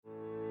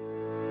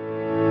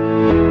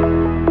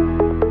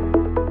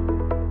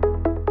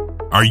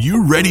Are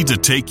you ready to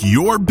take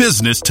your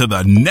business to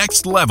the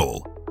next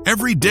level?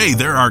 Every day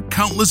there are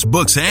countless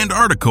books and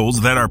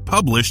articles that are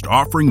published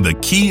offering the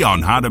key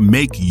on how to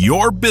make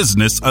your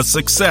business a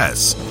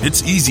success.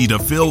 It's easy to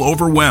feel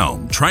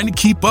overwhelmed trying to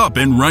keep up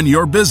and run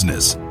your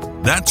business.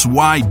 That's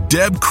why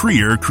Deb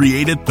Creer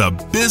created the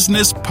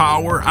Business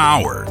Power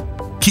Hour.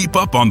 Keep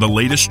up on the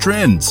latest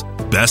trends,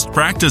 best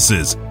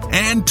practices,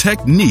 and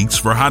techniques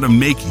for how to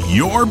make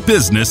your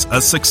business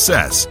a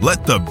success.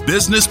 Let the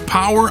Business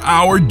Power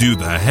Hour do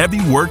the heavy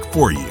work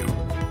for you.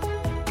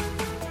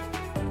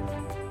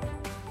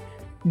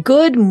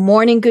 Good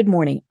morning. Good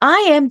morning. I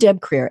am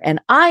Deb Creer,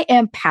 and I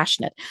am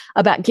passionate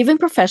about giving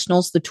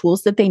professionals the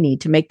tools that they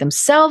need to make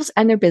themselves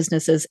and their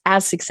businesses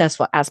as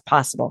successful as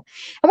possible.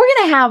 And we're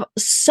going to have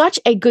such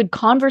a good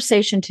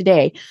conversation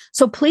today.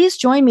 So please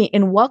join me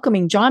in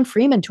welcoming Jon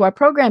Freeman to our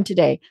program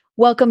today.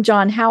 Welcome,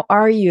 Jon. How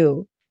are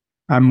you?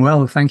 I'm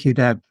well. Thank you,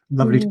 Deb.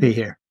 Lovely to be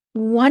here.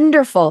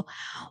 Wonderful.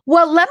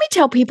 Well, let me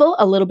tell people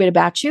a little bit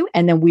about you,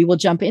 and then we will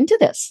jump into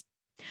this.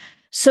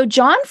 So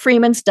Jon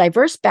Freeman's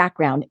diverse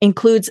background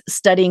includes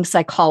studying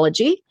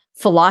psychology,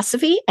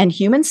 philosophy, and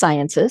human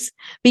sciences,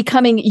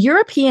 becoming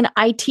European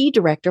IT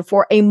director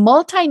for a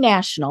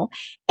multinational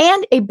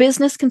and a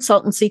business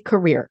consultancy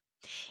career.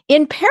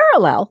 In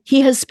parallel,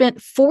 he has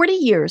spent 40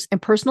 years in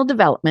personal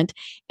development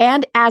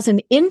and as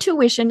an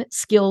intuition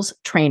skills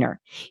trainer.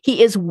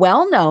 He is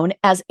well known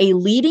as a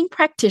leading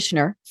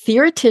practitioner,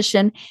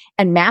 theoretician,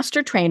 and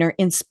master trainer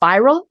in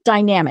spiral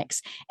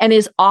dynamics, and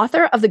is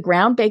author of the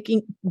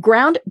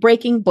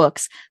groundbreaking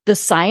books, The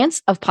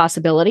Science of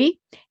Possibility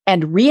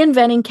and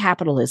Reinventing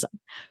Capitalism.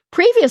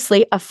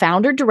 Previously a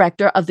founder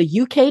director of the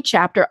UK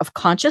chapter of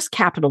Conscious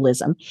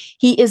Capitalism,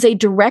 he is a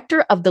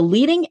director of the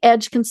leading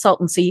edge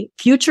consultancy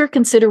Future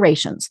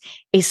Considerations,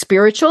 a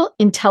spiritual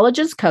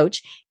intelligence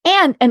coach,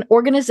 and an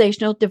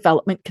organizational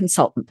development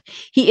consultant.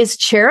 He is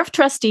chair of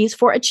trustees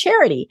for a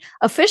charity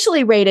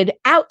officially rated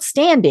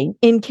outstanding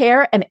in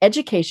care and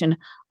education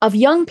of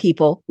young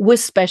people with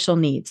special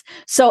needs.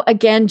 So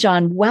again,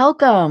 Jon,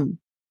 welcome.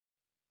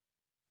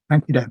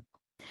 Thank you, Deb.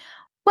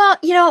 Well,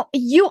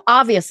 you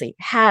obviously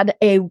had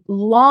a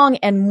long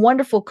and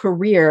wonderful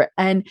career.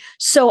 And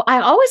so I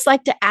always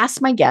like to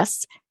ask my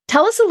guests,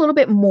 tell us a little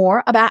bit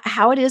more about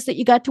how it is that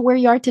you got to where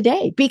you are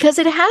today, because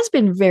it has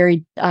been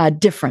very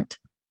different.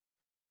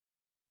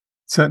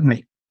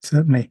 Certainly.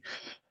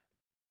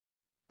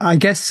 I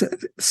guess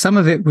some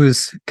of it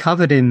was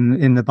covered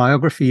in the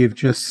biography you've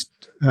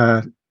just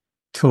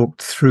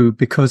talked through,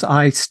 because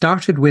I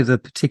started with a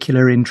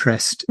particular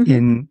interest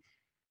in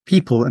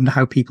people and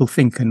how people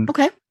think and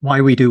why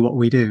we do what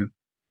we do.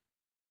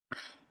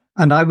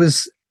 And I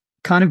was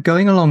kind of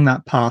going along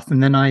that path,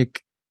 and then I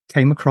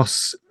came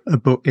across a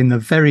book in the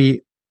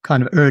very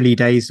kind of early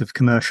days of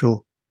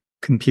commercial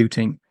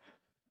computing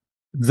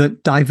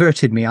that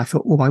diverted me. I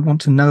thought, I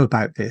want to know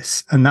about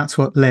this. And that's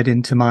what led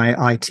into my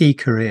IT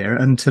career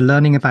and to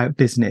learning about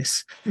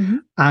business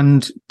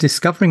and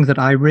discovering that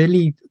I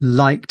really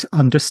liked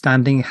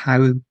understanding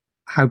how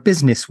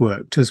business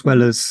worked, as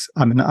well as,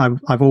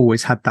 I've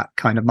always had that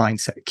kind of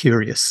mindset,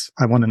 curious.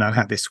 I want to know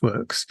how this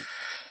works.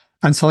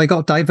 And so I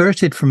got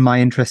diverted from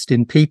my interest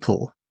in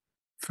people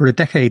for a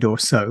decade or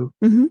so.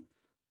 And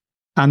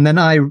then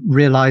I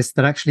realized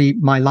that actually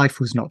my life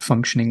was not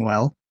functioning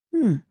well.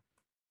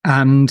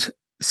 And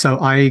so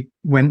I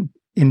went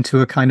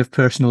into a kind of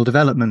personal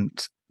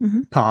development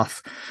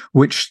path,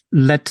 which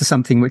led to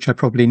something which I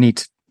probably need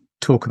to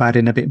talk about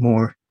in a bit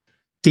more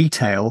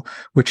detail,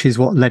 which is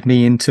what led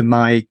me into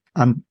my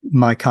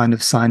kind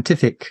of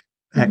scientific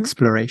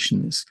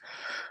explorations.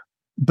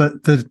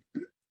 But the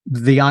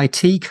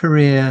IT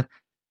career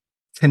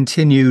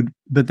continued,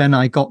 but then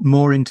I got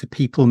more into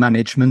people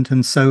management,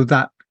 and so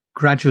that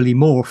gradually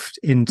morphed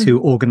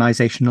into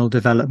organizational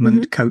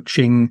development,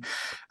 coaching,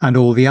 and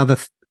all the other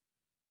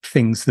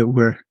things that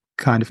were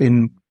kind of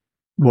in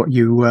what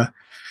you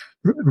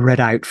read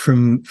out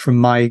from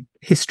my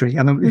history.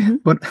 And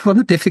one of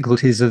the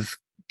difficulties of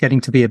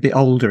getting to be a bit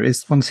older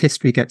is one's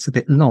history gets a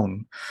bit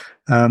long,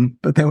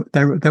 but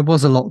there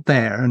was a lot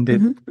there,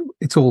 and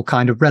it's all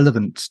kind of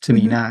relevant to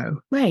me now.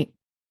 Right.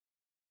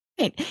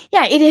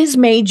 Yeah, it has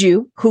made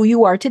you who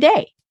you are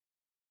today.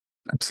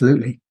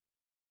 Absolutely.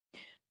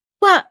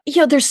 Well,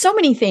 there's so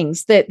many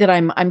things that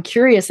I'm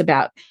curious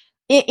about.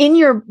 In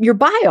your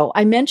bio,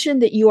 I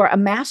mentioned that you are a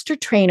master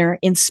trainer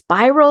in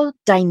spiral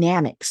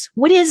dynamics.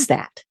 What is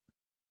that?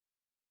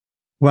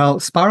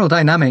 Well, spiral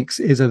dynamics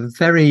is a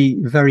very,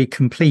 very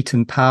complete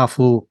and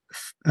powerful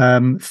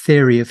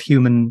theory of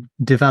human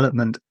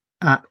development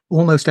at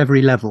almost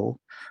every level,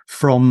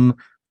 from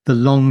the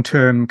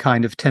long-term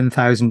kind of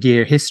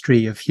 10,000-year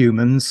history of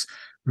humans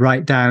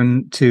right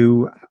down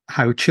to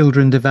how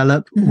children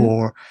develop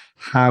or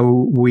how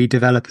we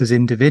develop as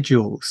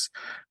individuals.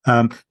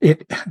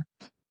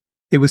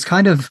 It was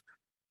kind of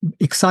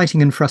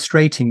exciting and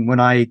frustrating when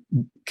I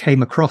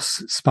came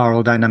across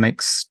spiral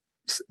dynamics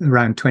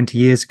around 20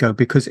 years ago,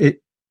 because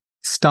it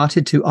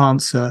started to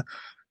answer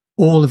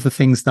all of the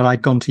things that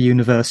I'd gone to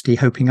university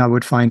hoping I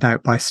would find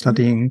out by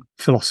studying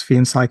philosophy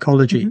and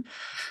psychology.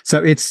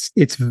 So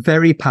it's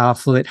very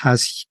powerful. It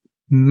has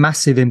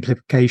massive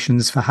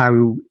implications for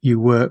how you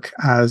work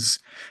as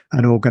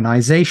an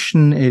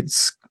organization.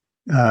 It's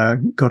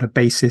got a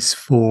basis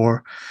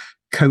for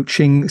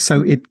coaching.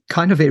 So it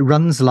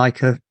runs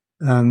like a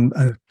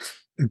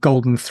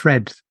golden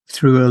thread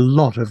through a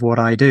lot of what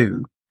I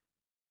do.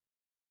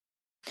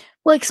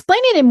 Well, explain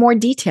it in more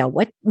detail.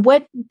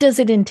 What does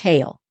it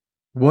entail?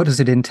 What does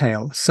it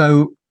entail?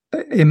 So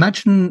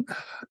imagine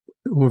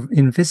or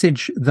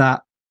envisage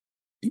that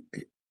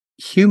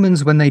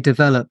humans, when they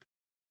develop,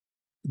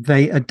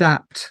 they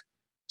adapt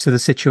to the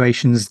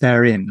situations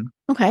they're in.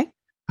 Okay.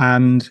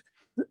 And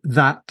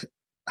that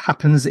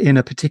happens in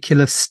a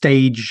particular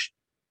staged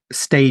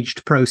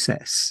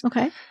process.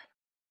 Okay.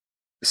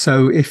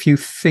 So if you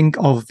think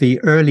of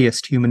the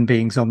earliest human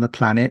beings on the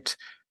planet,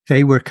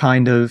 they were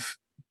kind of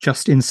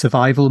just in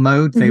survival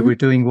mode. They were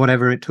doing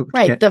whatever it took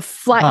to get the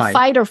by.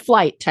 fight or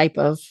flight type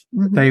of.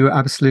 They were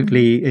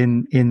absolutely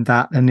in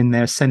that, and in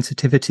their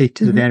sensitivity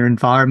to their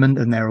environment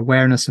and their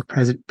awareness of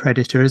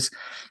predators.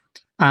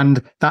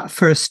 And that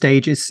first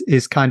stage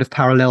is kind of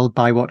paralleled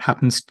by what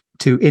happens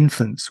to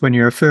infants when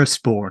you're a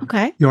firstborn.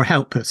 Okay. You're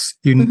helpless.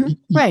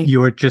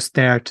 You're just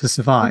there to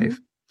survive.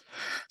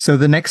 So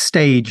the next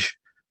stage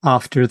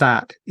after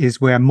that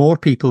is where more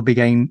people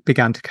began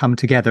to come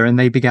together, and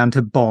they began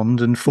to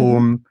bond and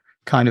form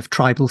kind of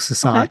tribal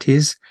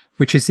societies,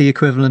 which is the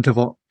equivalent of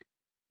what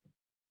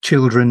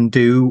children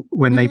do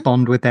when they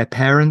bond with their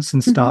parents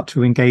and start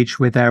to engage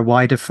with their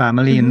wider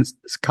family and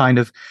kind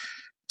of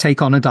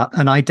take on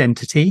an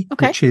identity,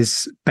 which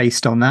is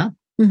based on that.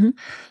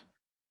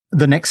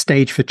 The next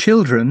stage for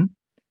children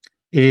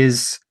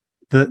is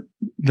that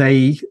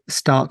they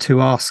start to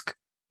ask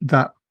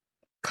that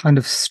kind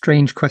of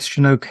strange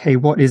question, okay,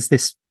 what is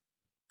this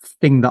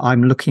thing that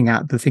I'm looking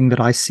at, the thing that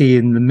I see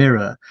in the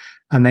mirror?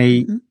 And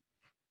they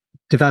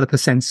develop a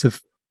sense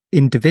of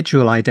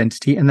individual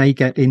identity, and they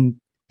get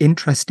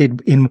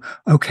interested in,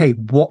 okay,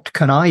 what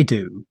can I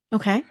do?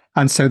 Okay.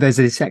 And so there's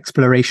this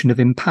exploration of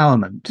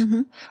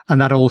empowerment.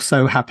 And that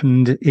also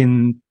happened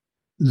in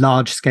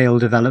large scale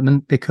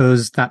development,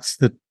 because that's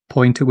the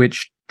point at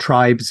which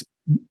tribes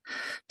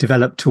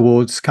develop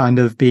towards kind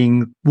of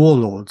being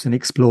warlords and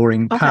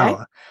exploring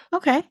power.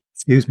 Okay.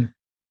 Excuse me.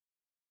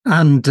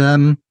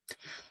 And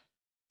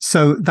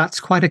so that's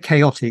quite a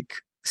chaotic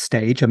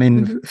stage. I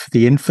mean, for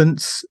the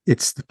infants,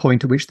 it's the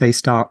point at which they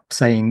start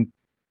saying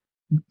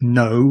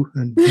no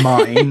and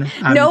mine.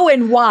 And, no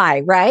and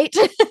why, right?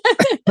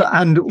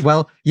 And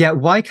well, yeah,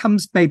 why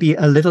comes maybe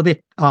a little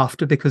bit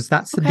after, because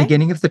that's the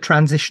beginning of the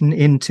transition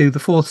into the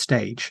fourth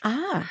stage,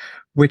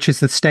 which is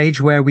the stage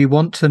where we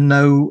want to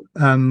know,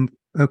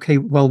 okay,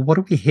 well, what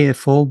are we here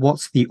for?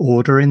 What's the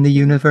order in the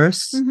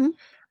universe?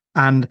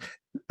 And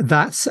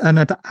that's an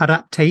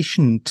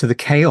adaptation to the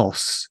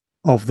chaos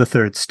of the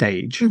third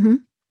stage,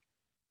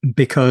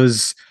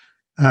 because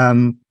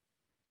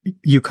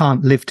you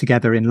can't live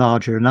together in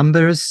larger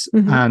numbers,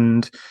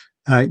 and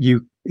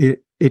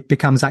it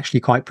becomes actually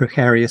quite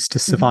precarious to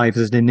survive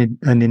as an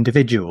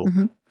individual.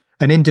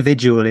 An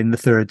individual in the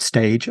third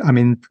stage, I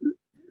mean,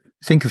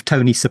 think of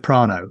Tony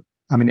Soprano.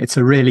 I mean, it's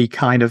a really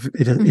kind of,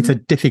 it's a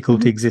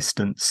difficult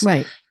existence.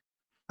 Right.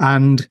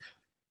 And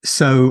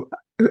so,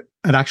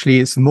 and actually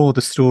it's more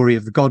the story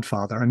of The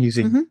Godfather. I'm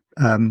using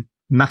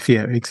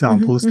mafia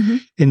examples.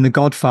 In The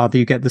Godfather,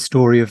 you get the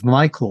story of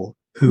Michael,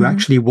 who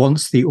actually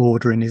wants the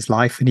order in his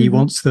life, and he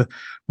wants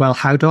well,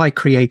 how do I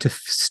create a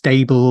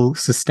stable,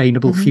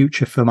 sustainable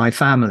future for my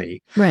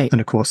family? Right.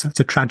 And of course, that's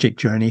a tragic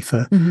journey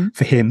for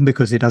him,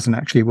 because it doesn't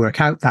actually work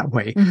out that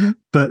way.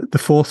 But the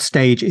fourth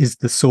stage is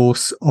the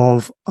source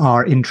of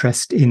our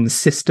interest in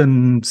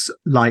systems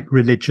like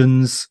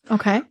religions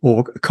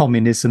or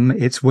communism.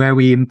 It's where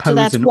we impose an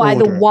order. So that's why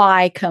the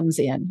why comes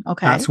in.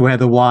 Okay. That's where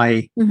the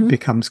why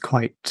becomes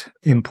quite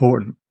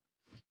important.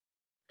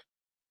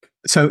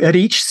 So at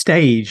each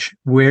stage,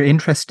 we're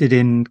interested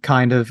in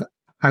kind of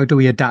how do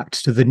we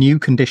adapt to the new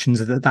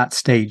conditions that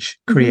stage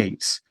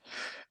creates.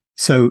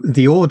 So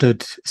the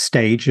ordered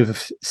stage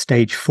of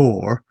stage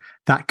 4,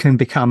 that can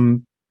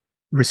become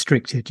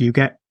restricted. You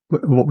get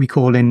what we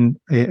call in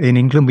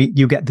England,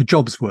 you get the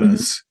job's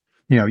worth.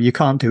 You know, you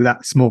can't do that.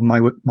 It's more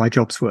than my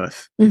job's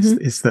worth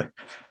is the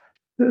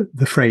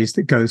phrase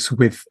that goes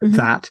with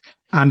that.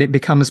 And it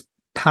becomes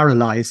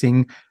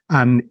paralyzing,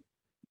 and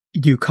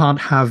you can't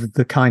have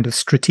the kind of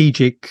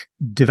strategic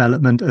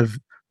development of,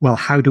 well,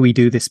 how do we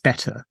do this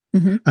better?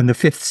 And the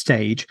fifth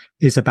stage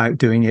is about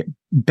doing it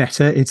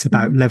better. It's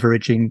about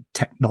leveraging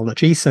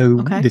technology. So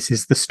this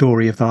is the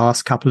story of the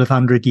last couple of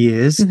 100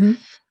 years,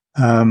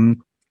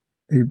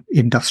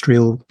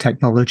 industrial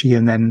technology,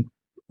 and then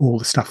all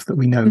the stuff that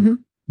we know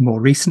more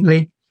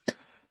recently.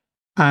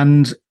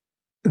 And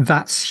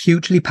that's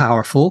hugely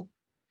powerful,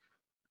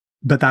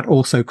 but that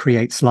also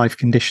creates life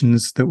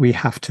conditions that we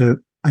have to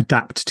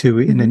adapt to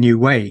in a new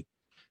way.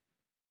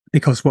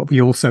 Because what we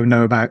also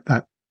know about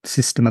that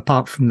system,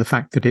 apart from the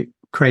fact that it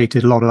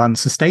created a lot of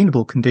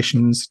unsustainable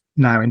conditions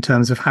now in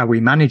terms of how we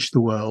manage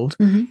the world,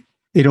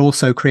 it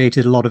also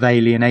created a lot of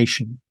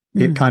alienation.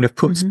 It kind of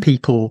puts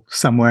people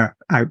somewhere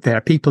out there.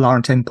 People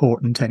aren't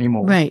important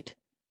anymore. Right.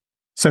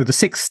 So the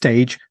sixth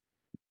stage,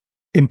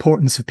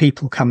 importance of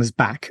people, comes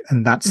back.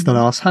 And that's the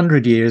last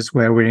 100 years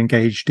where we're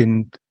engaged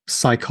in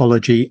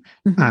psychology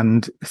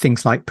and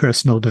things like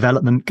personal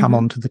development come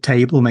onto the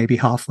table, maybe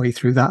halfway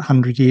through that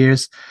 100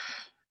 years.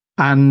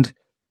 And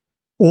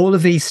all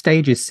of these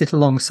stages sit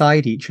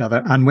alongside each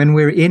other. And when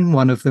we're in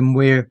one of them,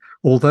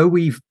 although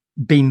we've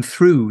been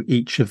through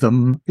each of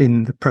them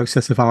in the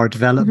process of our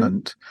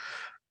development,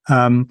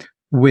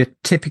 we're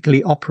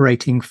typically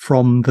operating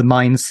from the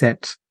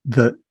mindset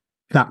that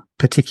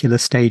particular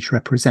stage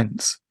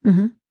represents.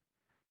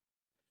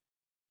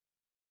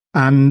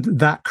 And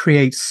that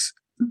creates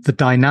the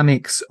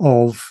dynamics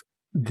of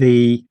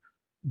the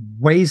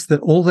ways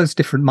that all those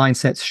different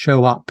mindsets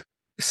show up,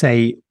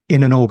 say,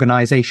 in an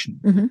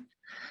organization.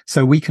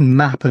 So we can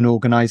map an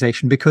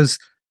organization because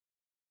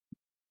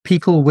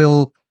people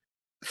will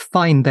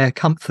find their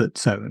comfort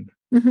zone.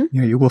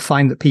 You will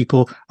find that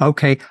people,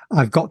 okay,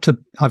 I've got to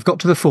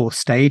the fourth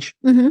stage.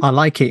 I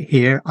like it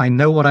here. I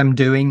know what I'm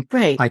doing.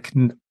 Right. I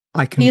can.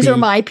 These are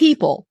my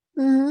people.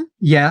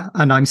 Yeah,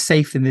 and I'm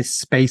safe in this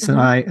space,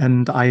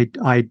 and I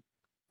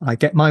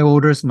get my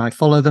orders and I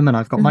follow them, and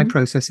I've got my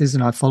processes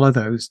and I follow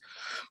those.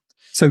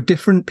 So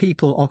different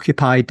people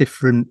occupy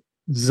different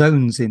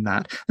zones in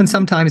that, and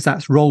sometimes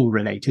that's role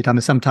related. I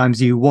mean,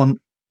 sometimes you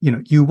want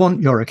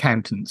your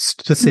accountants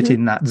to sit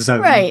in that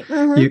zone, right?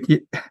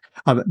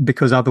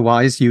 Because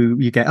otherwise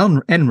you get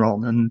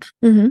Enron and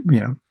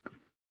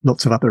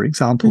lots of other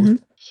examples.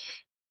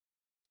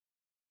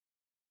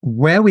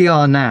 Where we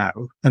are now,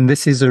 and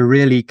this is a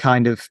really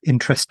kind of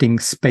interesting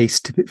space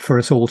for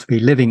us all to be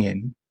living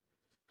in,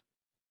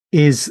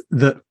 is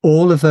that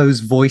all of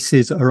those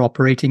voices are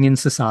operating in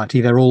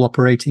society. They're all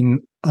operating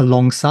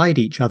alongside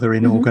each other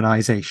in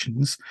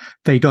organizations.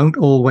 They don't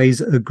always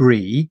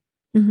agree.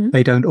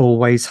 They don't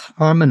always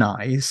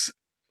harmonize.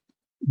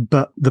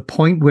 But the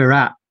point we're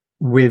at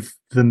with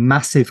the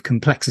massive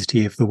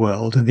complexity of the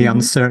world and the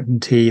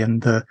uncertainty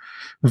and the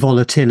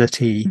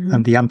volatility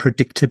and the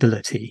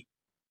unpredictability,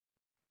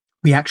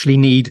 we actually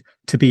need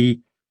to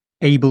be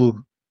able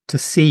to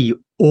see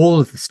all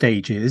of the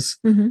stages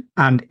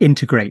and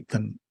integrate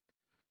them.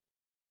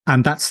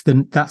 And that's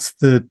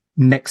the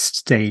next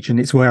stage. And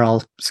it's where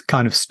I'll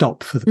kind of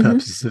stop for the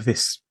purposes of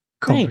this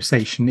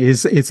conversation. Right.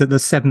 Is that the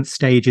seventh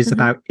stage is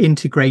about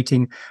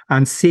integrating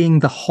and seeing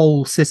the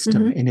whole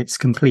system in its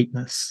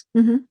completeness.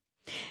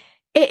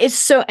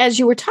 So as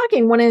you were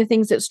talking, one of the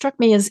things that struck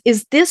me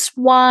is this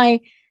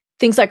why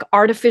things like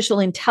artificial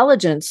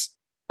intelligence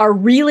are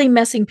really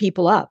messing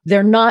people up?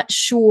 They're not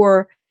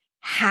sure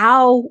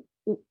how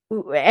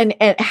and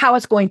how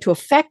it's going to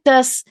affect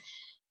us.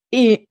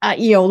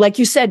 Like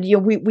you said,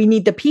 we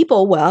need the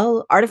people.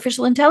 Well,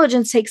 artificial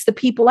intelligence takes the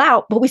people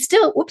out, but we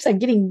still, I'm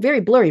getting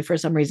very blurry for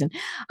some reason.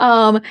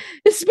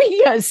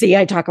 See,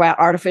 I talk about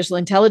artificial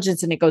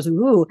intelligence and it goes,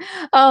 ooh.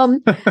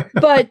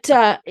 But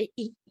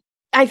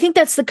I think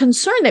that's the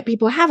concern that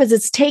people have, is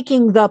it's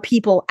taking the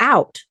people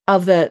out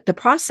of the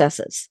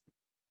processes.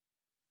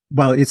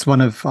 Well, it's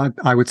one of,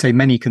 I would say,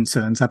 many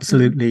concerns,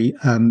 absolutely.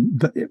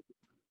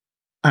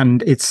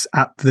 And it's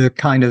at the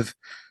kind of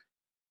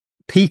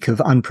peak of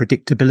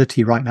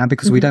unpredictability right now,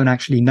 because we don't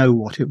actually know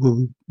what it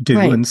will do.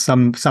 Right. And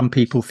some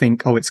people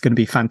think, oh, it's going to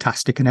be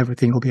fantastic and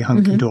everything will be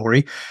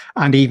hunky-dory.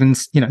 And even,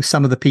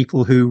 some of the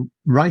people who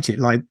write it,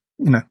 like,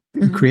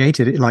 who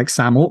created it, like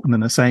Sam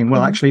Altman, are saying,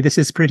 well, actually, this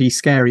is pretty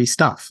scary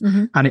stuff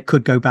and it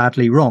could go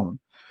badly wrong.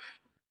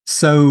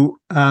 So,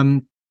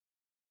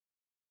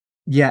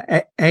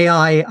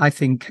 AI, I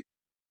think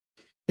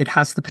it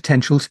has the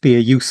potential to be a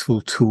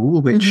useful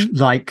tool, which,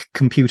 like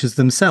computers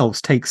themselves,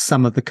 takes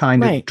some of the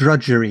kind of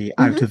drudgery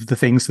out of the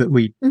things that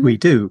we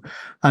do.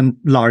 And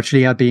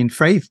largely I'd be in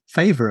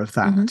favor of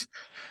that.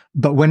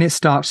 But when it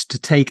starts to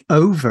take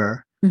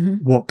over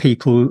what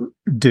people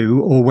do,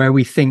 or where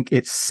we think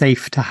it's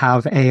safe to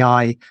have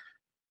AI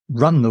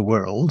run the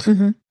world,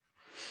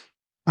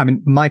 I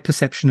mean, my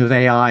perception of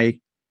AI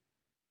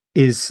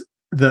is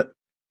that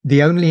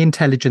the only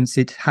intelligence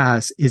it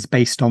has is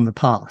based on the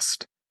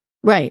past.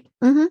 Right.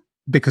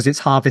 Because it's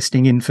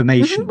harvesting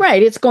information.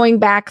 Right. It's going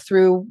back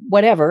through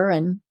whatever.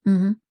 And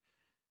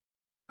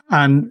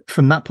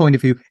from that point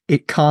of view,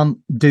 it can't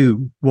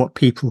do what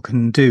people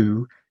can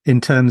do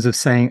in terms of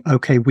saying,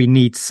 okay, we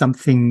need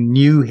something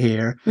new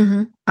here.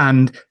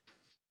 And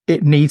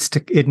it needs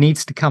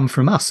to come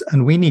from us,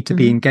 and we need to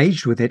be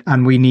engaged with it,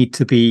 and we need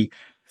to be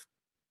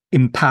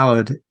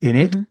empowered in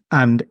it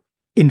and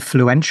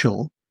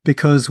influential,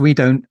 because we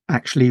don't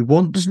actually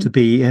want to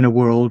be in a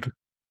world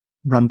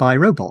run by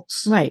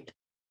robots. Right.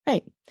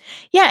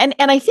 Yeah.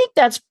 And I think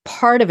that's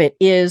part of it,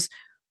 is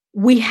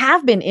we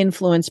have been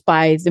influenced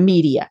by the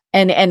media,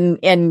 and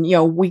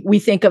we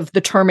think of the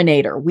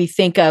Terminator, we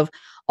think of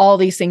all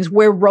these things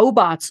where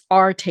robots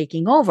are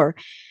taking over.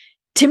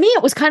 To me,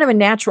 it was kind of a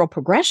natural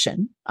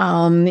progression,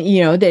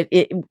 that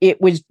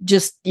it was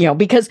just,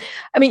 because,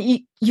 I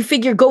mean, you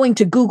figure going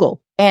to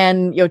Google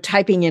and,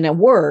 typing in a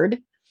word,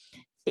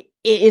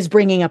 is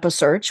bringing up a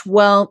search.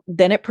 Well,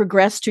 then it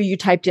progressed to you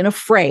typed in a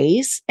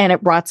phrase and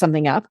it brought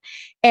something up.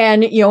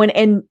 And,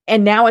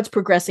 and now it's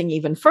progressing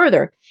even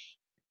further.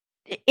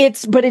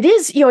 But it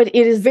is, it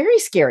is very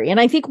scary. And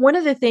I think one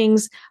of the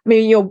things,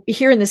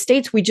 here in the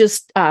States, we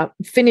just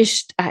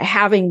finished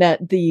having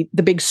the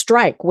big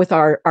strike with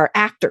our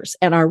actors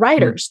and our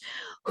writers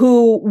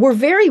who were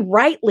very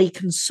rightly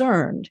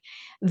concerned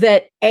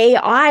that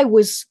AI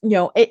was,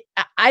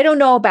 I don't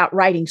know about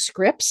writing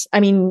scripts.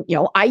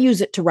 I use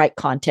it to write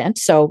content.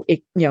 So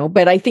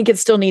but I think it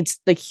still needs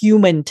the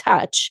human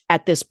touch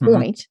at this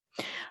point.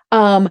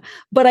 But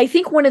I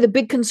think one of the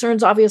big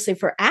concerns, obviously,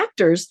 for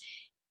actors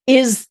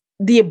is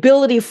the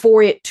ability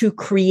for it to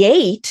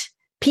create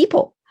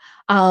people.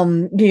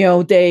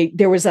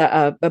 There was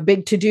a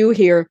big to-do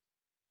here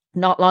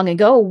not long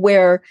ago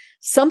where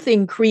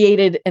something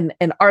created an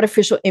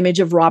artificial image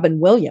of Robin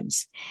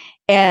Williams.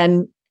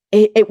 And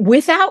it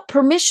without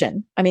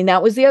permission.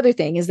 That was the other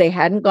thing, is they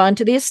hadn't gone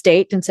to the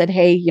estate and said,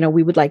 hey,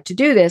 we would like to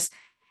do this.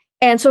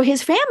 And so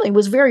his family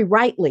was very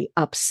rightly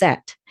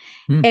upset.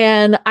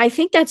 And I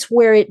think that's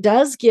where it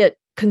does get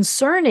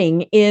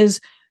concerning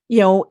is,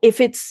 if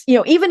it's,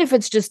 even if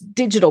it's just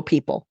digital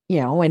people,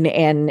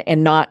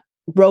 and not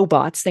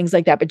robots, things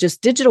like that, but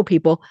just digital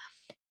people,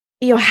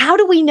 how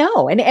do we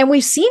know? And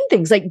we've seen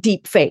things like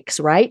deep fakes,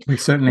 right? We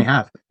certainly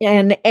have.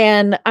 And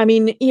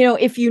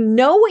if you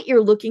know what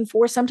you're looking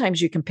for,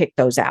 sometimes you can pick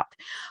those out.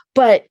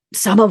 But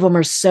some of them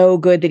are so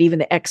good that even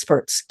the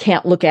experts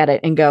can't look at it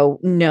and go,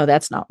 no,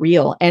 that's not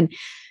real. And,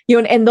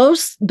 and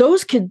those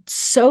could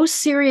so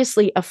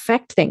seriously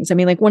affect things.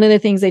 Like one of the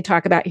things they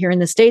talk about here in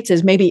the States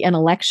is maybe an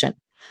election.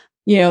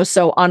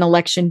 So on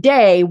election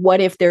day, what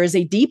if there is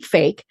a deep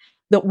fake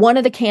that one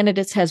of the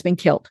candidates has been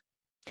killed?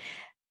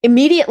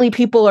 Immediately,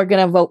 people are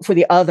going to vote for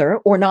the other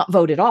or not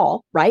vote at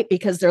all, right?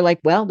 Because they're like,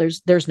 well,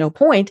 there's no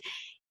point,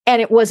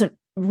 and it wasn't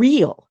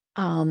real,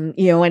 so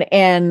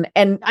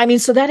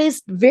that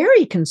is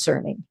very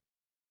concerning.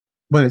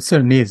 Well, it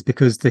certainly is,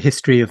 because the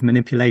history of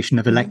manipulation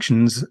of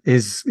elections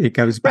it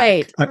goes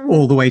back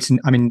all the way to,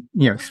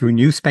 through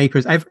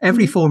newspapers.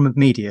 Every form of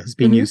media has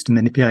been used to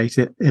manipulate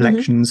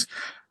elections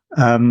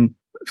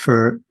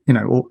for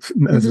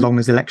as long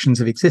as elections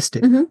have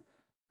existed,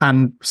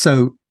 and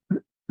so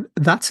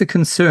that's a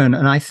concern.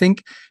 And I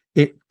think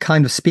it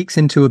kind of speaks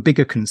into a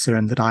bigger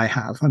concern that I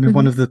have.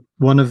 One of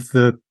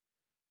the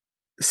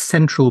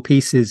central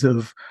pieces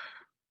of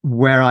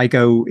where I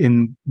go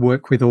in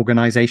work with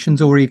organizations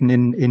or even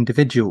in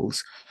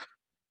individuals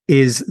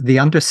is the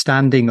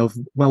understanding of,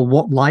 well,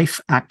 what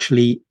life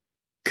actually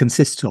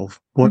consists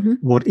of.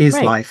 What is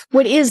life?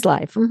 What is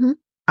life?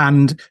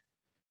 And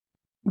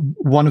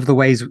one of the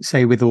ways,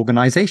 say, with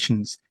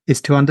organizations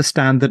is to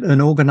understand that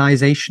an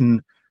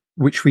organization,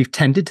 which we've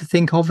tended to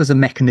think of as a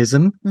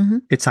mechanism,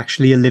 it's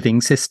actually a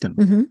living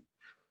system.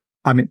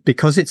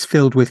 Because it's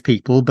filled with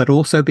people, but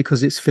also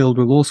because it's filled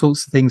with all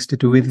sorts of things to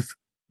do with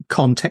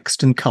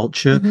context and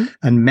culture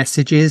and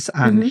messages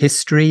and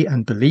history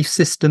and belief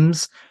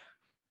systems.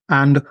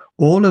 And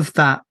all of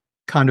that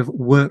kind of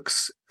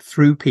works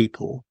through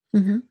people.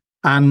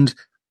 And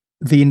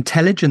the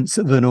intelligence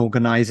of an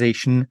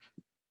organization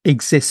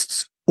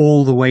exists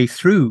all the way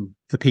through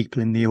the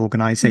people in the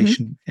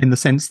organization, in the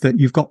sense that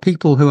you've got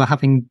people who are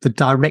having the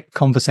direct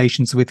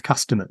conversations with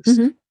customers.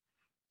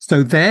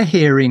 So they're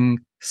hearing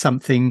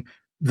something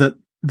that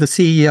the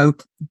CEO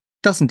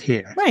doesn't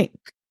hear. Right.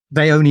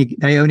 They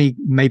only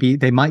maybe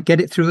they might get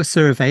it through a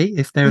survey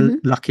if they're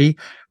lucky,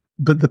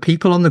 but the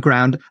people on the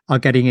ground are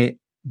getting it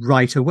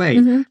right away.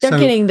 They're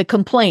getting the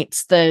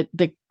complaints, the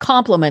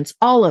compliments,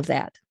 all of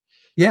that.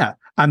 Yeah.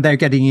 And they're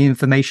getting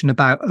information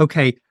about,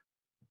 okay,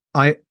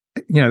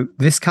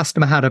 this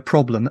customer had a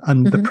problem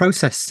and the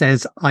process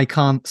says I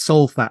can't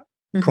solve that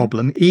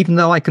problem, even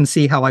though I can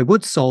see how I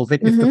would solve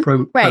it if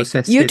the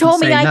process You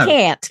told me I no.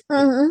 can't.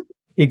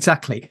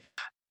 Exactly.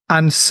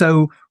 And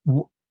so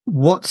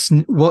what's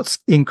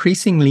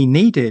increasingly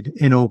needed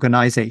in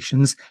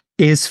organizations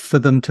is for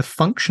them to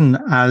function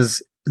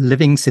as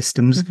living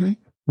systems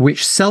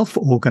which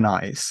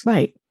self-organize.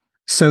 Right.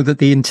 So that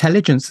the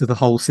intelligence of the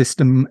whole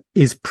system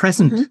is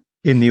present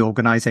in the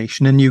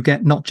organization, and you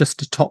get not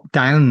just a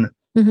top-down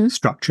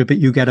structure, but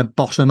you get a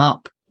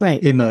bottom-up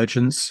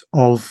emergence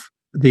of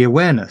the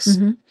awareness.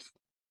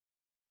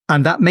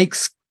 And that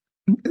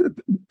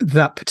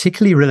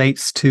particularly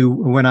relates to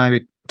when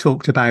I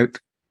talked about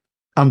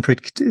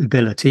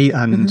unpredictability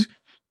and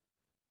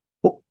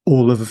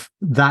all of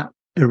that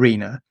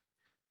arena.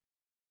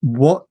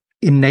 What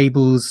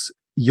enables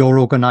your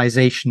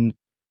organization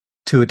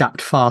to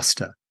adapt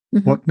faster?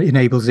 What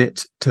enables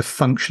it to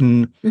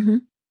function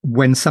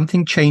when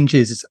something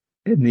changes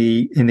in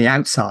the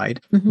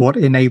outside? What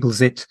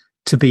enables it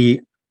to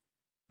be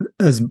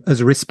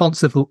as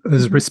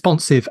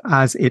responsive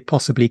as it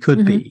possibly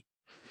could be?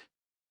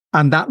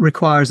 And that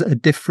requires a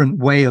different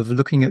way of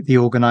looking at the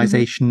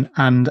organization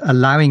and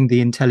allowing the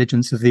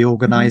intelligence of the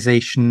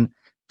organization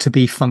to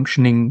be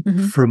functioning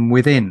from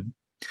within.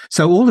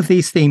 So all of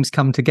these themes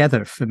come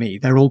together for me.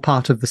 They're all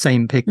part of the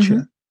same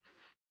picture.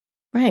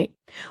 Right.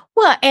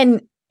 Well,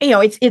 and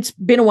it's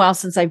been a while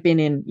since I've been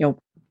in,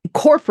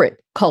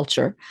 corporate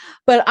culture,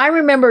 but I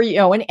remember,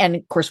 and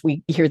of course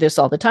we hear this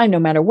all the time, no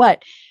matter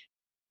what,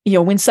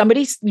 when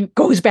somebody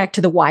goes back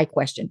to the why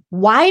question,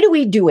 why do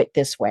we do it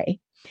this way?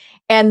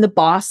 And the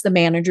boss, the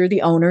manager,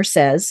 the owner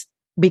says,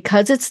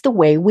 because it's the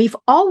way we've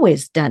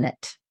always done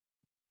it.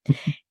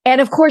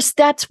 And of course,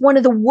 that's one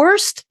of the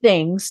worst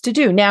things to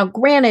do. Now,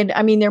 granted,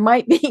 I mean, there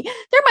might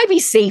be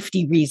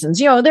safety reasons.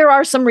 There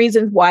are some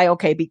reasons why,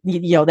 okay,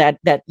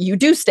 that you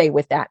do stay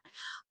with that.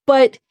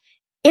 But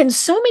in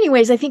so many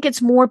ways, I think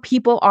it's more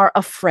people are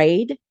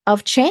afraid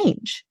of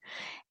change.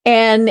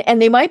 And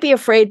they might be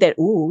afraid that,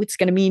 it's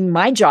going to mean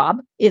my job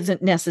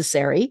isn't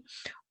necessary,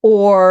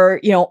 or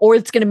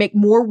it's going to make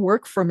more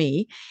work for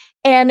me.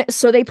 And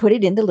so they put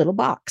it in the little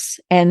box,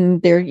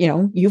 and there,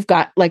 you've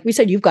got, like we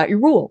said, you've got your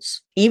rules.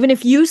 Even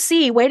if you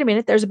see, wait a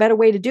minute, there's a better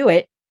way to do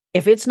it.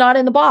 If it's not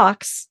in the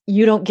box,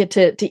 you don't get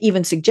to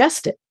even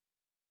suggest it.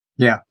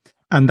 Yeah.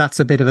 And that's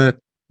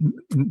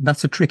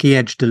a tricky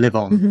edge to live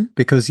on,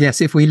 because yes,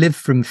 if we live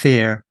from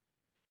fear,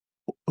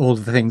 all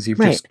of the things you've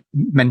just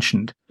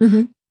mentioned,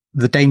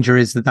 the danger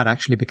is that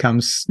actually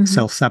becomes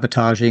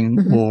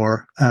self-sabotaging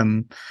or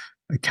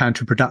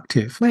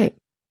counterproductive. Right.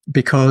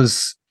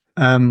 Because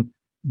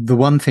the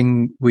one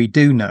thing we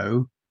do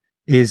know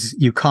is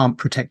you can't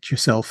protect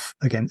yourself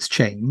against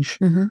change.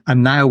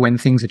 And now when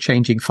things are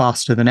changing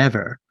faster than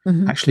ever,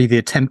 actually the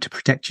attempt to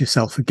protect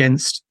yourself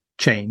against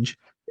change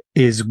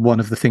is one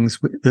of the things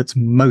that's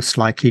most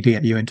likely to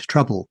get you into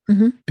trouble,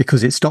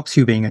 because it stops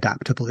you being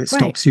adaptable. It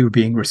stops you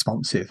being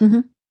responsive.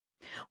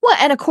 Well,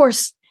 and of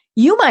course,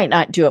 you might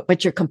not do it,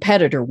 but your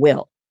competitor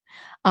will.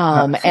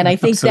 And I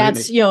think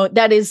that's,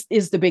 that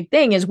is the big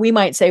thing, is we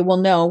might say, well,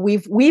 no,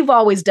 we've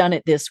always done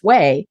it this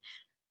way.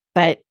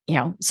 But,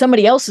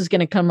 somebody else is going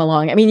to come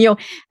along. I mean,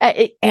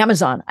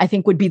 Amazon, I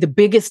think, would be the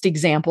biggest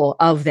example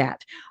of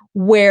that,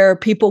 where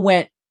people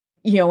went,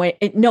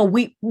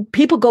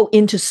 people go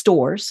into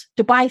stores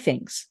to buy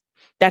things.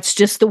 That's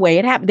just the way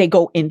it happened. They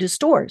go into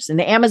stores, and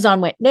the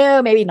Amazon went,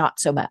 no, maybe not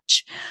so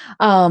much.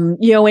 And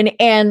then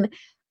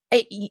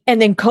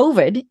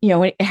COVID,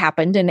 it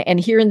happened. And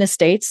here in the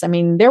States, I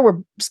mean, there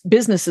were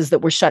businesses that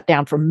were shut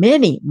down for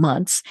many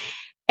months.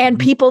 And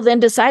people then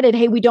decided,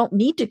 hey, we don't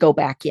need to go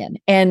back in.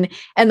 And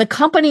the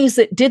companies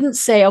that didn't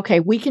say, okay,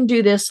 we can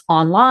do this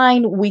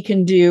online, we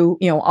can do,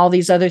 all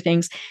these other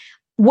things,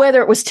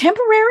 whether it was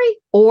temporary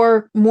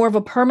or more of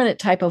a permanent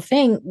type of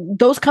thing,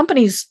 those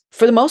companies,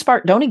 for the most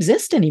part, don't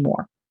exist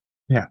anymore.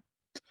 Yeah.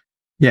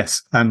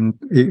 Yes. And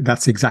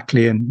that's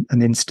exactly an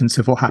instance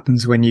of what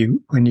happens when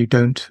you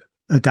don't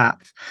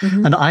adapt.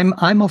 And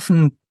I'm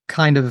often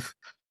kind of,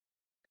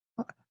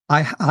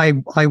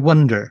 I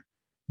wonder,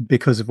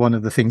 because of one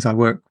of the things I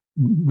work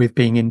with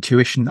being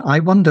intuition, I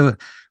wonder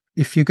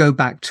if you go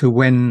back to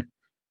when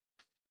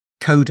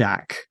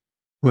Kodak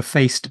were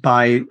faced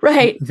by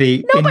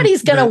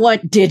nobody's going to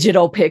want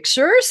digital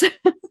pictures.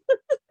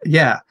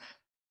 Yeah.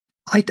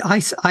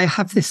 I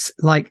have this,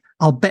 like,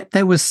 I'll bet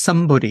there was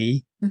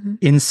somebody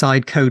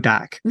inside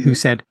Kodak who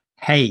said,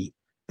 hey,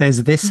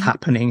 there's this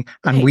happening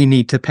and we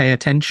need to pay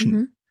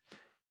attention.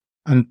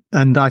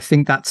 And I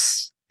think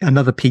that's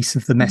another piece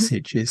of the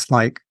message, is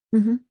like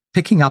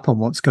picking up on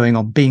what's going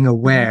on, being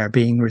aware,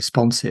 being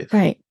responsive.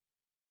 Right.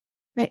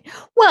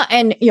 Well,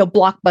 and,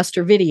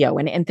 Blockbuster Video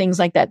and things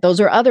like that. Those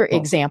are other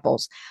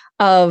examples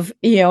of,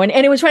 and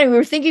it was funny. We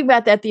were thinking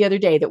about that the other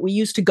day, that we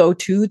used to go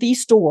to the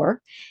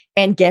store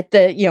and get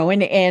the,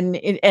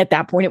 and at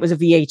that point it was a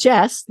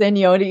VHS. Then,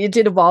 it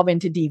did evolve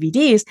into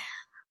DVDs,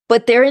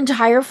 but their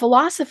entire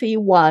philosophy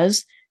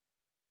was,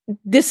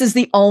 this is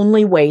the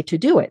only way to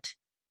do it.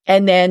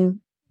 And then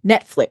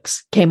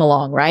Netflix came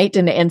along, right?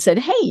 And said,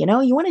 hey, you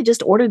want to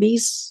just order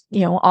these,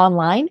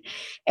 online.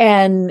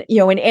 And,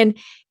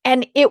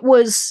 and it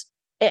was,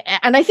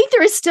 and I think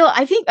there is still,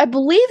 I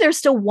believe there's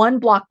still one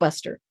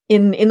Blockbuster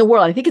in the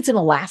world. I think it's in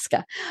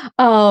Alaska.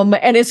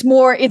 And it's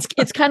more, it's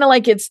kind of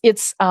like it's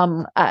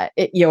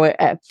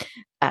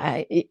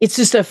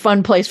just a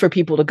fun place for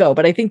people to go.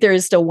 But I think there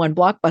is still one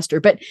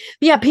Blockbuster. But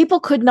yeah, people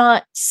could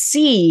not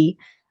see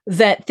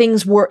that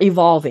things were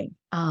evolving.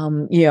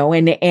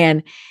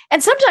 And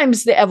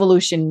sometimes the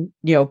evolution,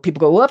 people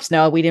go, whoops,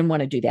 no, we didn't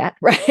want to do that.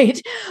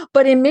 Right.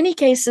 But in many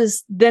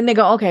cases, then they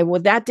go, okay,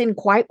 well, that didn't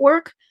quite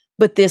work,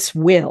 but this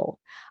will.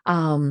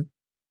 One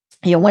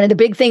of the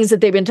big things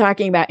that they've been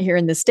talking about here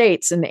in the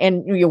States,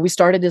 and we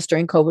started this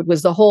during COVID,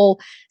 was the whole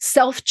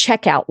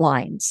self-checkout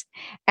lines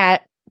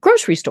at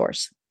grocery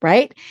stores.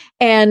 Right.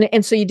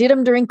 And so you did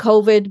them during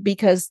COVID,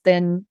 because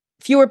then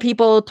fewer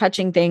people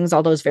touching things,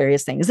 all those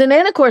various things. And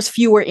then, of course,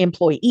 fewer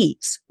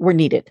employees were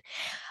needed.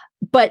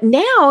 But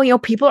now,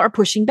 people are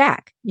pushing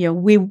back.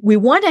 We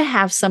want to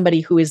have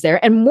somebody who is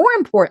there. And more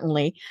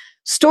importantly,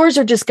 stores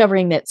are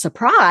discovering that,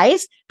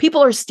 surprise,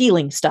 people are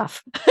stealing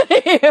stuff.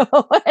 And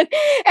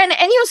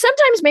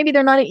sometimes maybe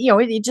they're not,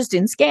 it just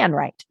didn't scan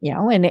right,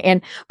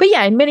 but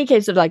yeah, in many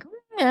cases, they're like,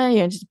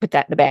 just put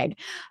that in the bag.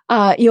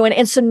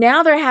 And so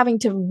now they're having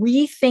to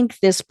rethink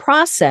this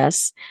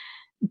process,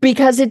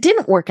 because it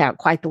didn't work out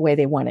quite the way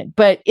they wanted,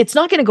 but it's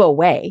not going to go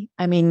away.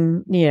 I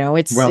mean,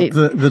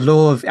 the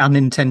law of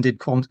unintended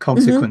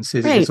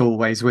consequences is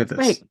always with us.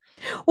 Right.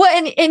 Well,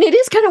 and it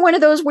is kind of one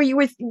of those where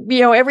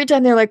every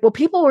time they're like, well,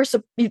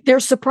 they're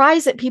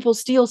surprised that people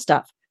steal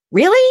stuff.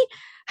 Really?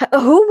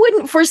 Who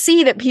wouldn't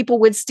foresee that people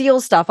would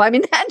steal stuff? I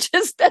mean,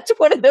 that's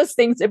one of those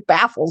things that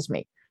baffles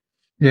me.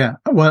 Yeah.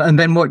 Well, and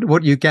then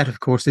what you get,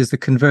 of course, is the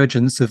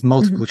convergence of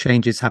multiple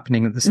changes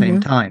happening at the same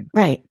time.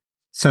 Right.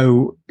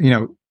 So,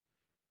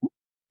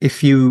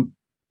 if you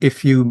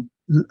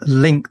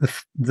link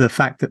the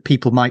fact that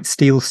people might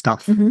steal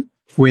stuff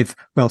with,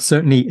 well,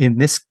 certainly in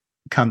this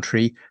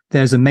country,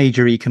 there's a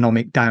major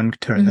economic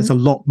downturn. There's a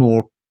lot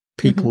more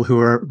people who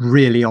are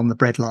really on the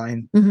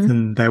breadline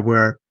than there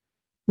were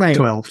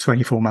 12,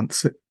 24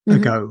 months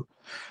ago.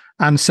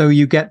 And so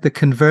you get the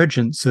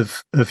convergence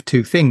of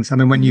two things. I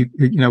mean, when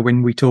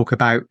when we talk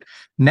about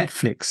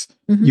Netflix,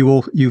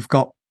 you've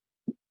got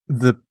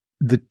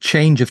the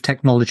change of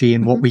technology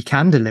in what we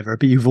can deliver,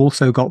 but you've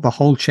also got the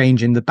whole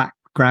change in the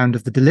background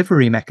of the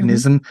delivery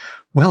mechanism.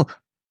 Well,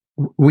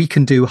 we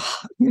can do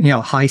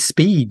high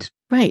speed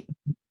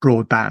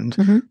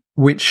broadband,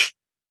 which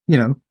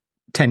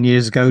 10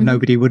 years ago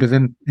nobody would have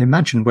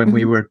imagined when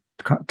we were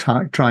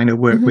trying to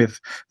work with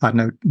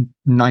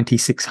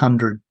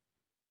 9600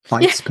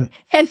 bytes per.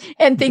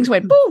 And things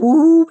went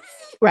boom,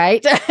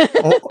 right?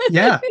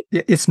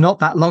 It's not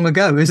that long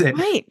ago, is it?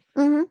 Right.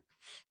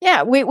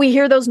 Yeah, we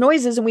hear those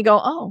noises and we go,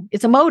 oh,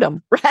 it's a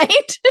modem,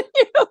 right?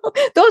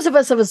 Those of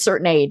us of a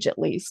certain age, at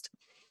least.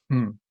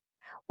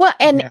 Well,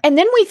 and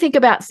then we think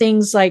about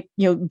things like,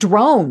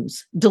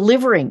 drones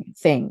delivering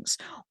things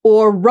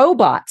or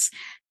robots.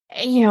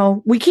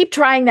 We keep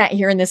trying that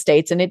here in the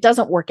States and it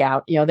doesn't work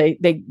out.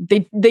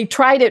 They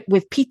tried it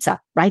with pizza,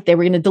 right? They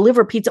were going to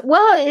deliver pizza.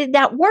 Well,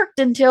 that worked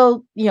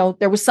until,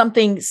 there was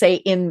something, say,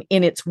 in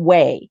its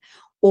way.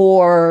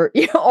 Or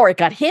it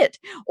got hit,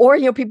 or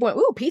people went,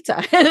 "Ooh, pizza,"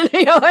 and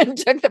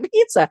took the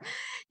pizza,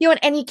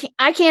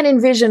 I can't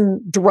envision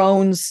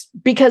drones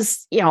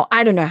because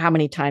I don't know how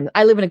many times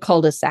I live in a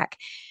cul-de-sac,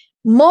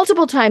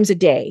 multiple times a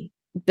day.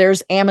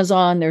 There's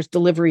Amazon, there's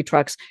delivery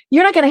trucks.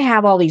 You're not going to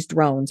have all these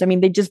drones. I mean,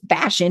 they just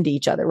bash into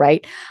each other,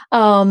 right?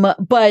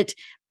 But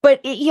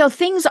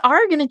things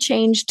are going to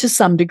change to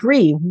some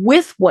degree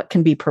with what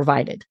can be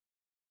provided.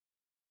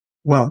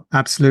 Well,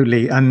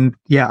 absolutely, and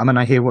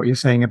I hear what you're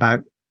saying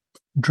about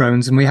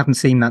drones, and we haven't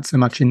seen that so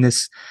much in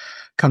this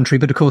country,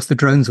 but of course the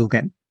drones will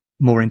get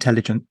more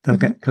intelligent, they'll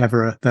get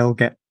cleverer, they'll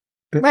get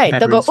better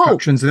they'll go,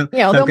 instructions, they'll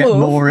get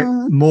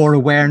more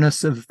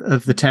awareness of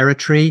the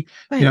territory.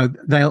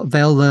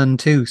 They'll learn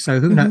too,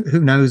 so who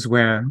knows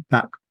where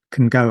that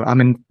can go. I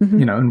mean,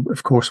 and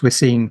of course we're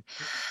seeing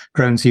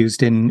drones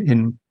used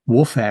in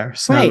warfare,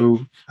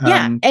 so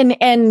and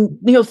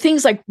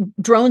things like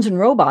drones and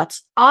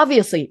robots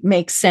obviously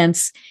make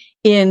sense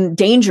in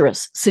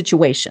dangerous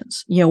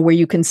situations, where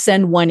you can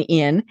send one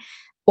in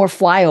or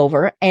fly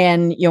over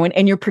and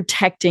you're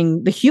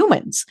protecting the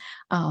humans,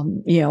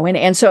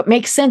 and so it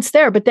makes sense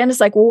there. But then it's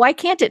like, well, why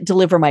can't it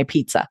deliver my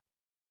pizza?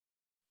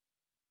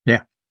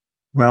 Yeah.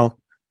 Well,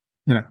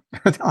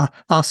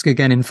 ask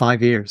again in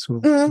 5 years.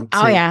 We'll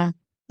oh yeah.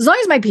 As long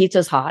as my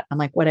pizza's hot, I'm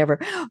like, whatever.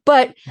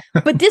 But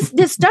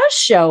this does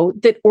show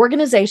that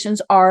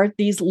organizations are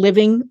these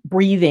living,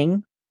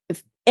 breathing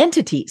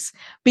entities,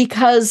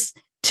 because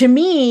to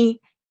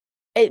me,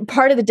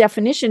 part of the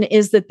definition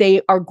is that they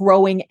are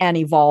growing and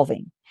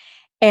evolving.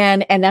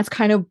 And that's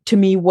kind of, to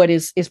me, what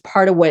is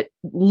part of what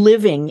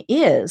living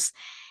is.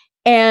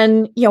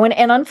 And,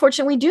 and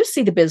unfortunately, we do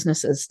see the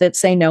businesses that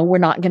say, no, we're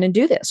not going to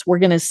do this. We're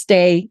going to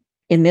stay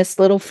in this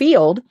little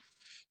field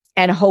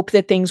and hope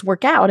that things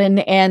work out. And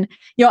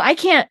I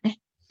can't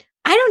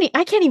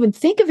even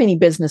think of any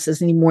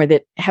businesses anymore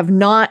that have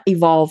not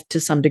evolved to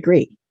some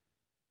degree.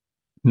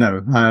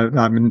 No,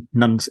 I mean,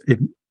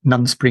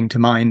 none spring to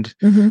mind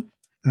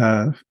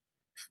for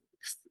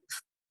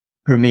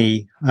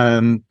me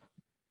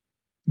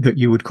that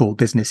you would call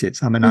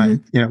businesses. I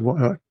mean,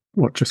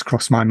 what just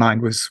crossed my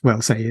mind was,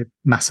 well, say a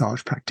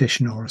massage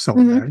practitioner or so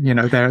on.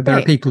 There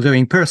are people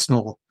doing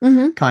personal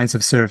kinds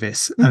of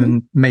service,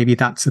 and maybe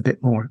that's a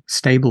bit more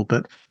stable.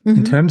 But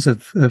in terms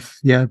of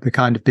the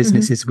kind of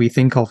businesses we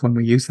think of when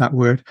we use that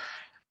word,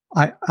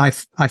 I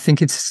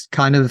think it's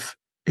kind of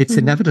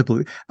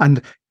inevitable,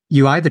 and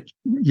you either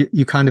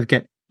you kind of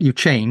you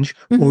change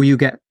or you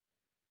get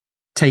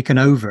taken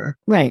over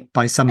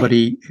by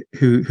somebody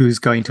who's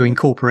going to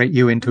incorporate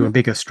you into a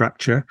bigger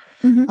structure.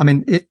 I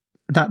mean,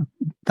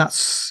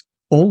 that's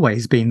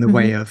always been the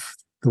way of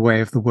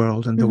the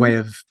world and the way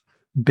of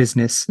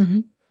business.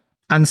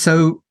 And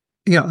so,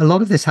 a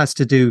lot of this has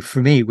to do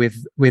for me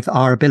with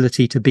our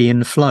ability to be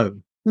in flow.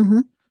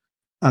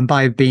 And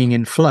by being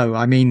in flow,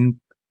 I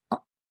mean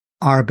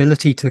our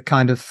ability to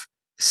kind of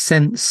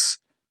sense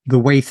the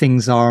way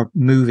things are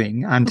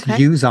moving and to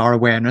use our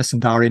awareness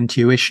and our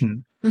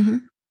intuition,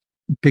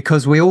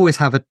 because we always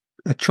have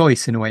a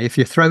choice in a way. If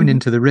you're thrown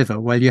into the river,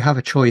 well, you have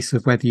a choice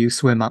of whether you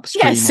swim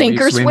upstream sink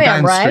or you swim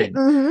right?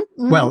 downstream.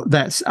 Well,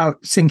 Mm-hmm.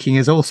 sinking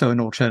is also an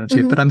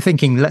alternative, but I'm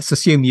thinking, let's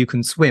assume you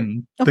can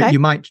swim, Okay. but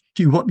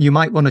you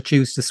might want to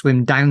choose to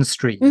swim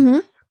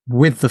downstream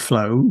with the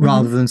flow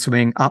rather than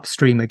swimming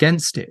upstream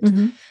against it.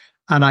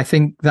 And I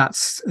think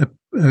that's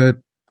a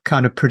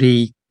kind of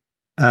pretty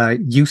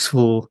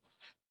useful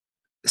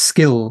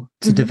skill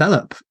to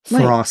develop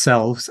for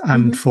ourselves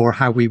and for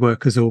how we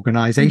work as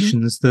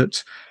organizations,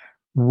 that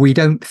we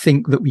don't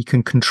think that we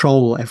can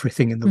control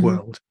everything in the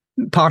world.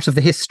 Part of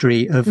the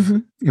history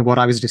of what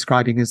I was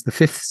describing as the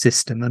fifth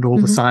system and all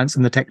the science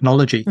and the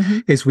technology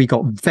is we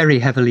got very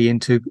heavily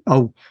into,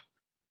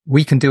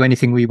 we can do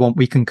anything we want,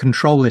 we can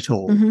control it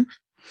all.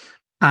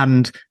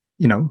 And,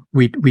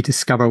 we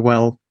discover,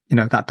 well,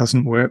 that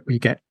doesn't work. We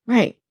get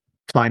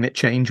climate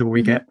change, or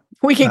we get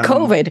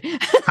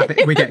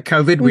COVID. we get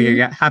COVID, we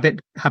get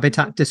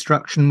habitat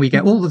destruction, we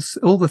get all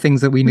the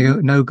things that we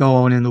know go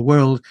on in the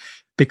world,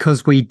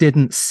 because we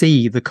didn't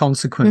see the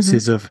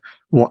consequences of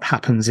what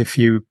happens if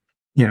you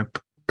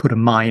put a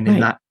mine in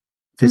that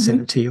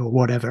vicinity or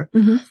whatever.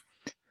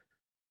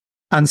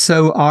 And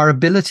so our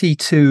ability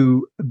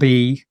to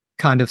be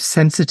kind of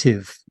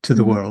sensitive to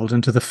the world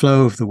and to the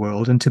flow of the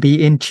world and to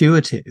be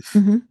intuitive,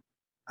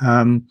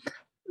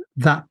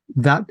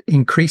 that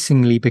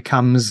increasingly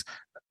becomes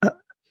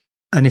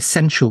an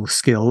essential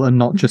skill and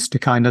not just a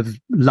kind of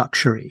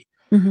luxury.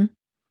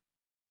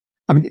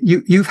 I mean,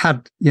 you've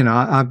had,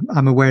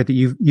 I'm aware that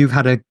you've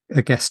had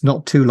a guest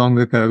not too long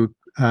ago.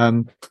 I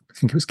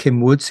think it was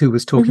Kim Woods, who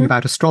was talking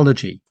about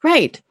astrology.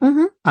 Right.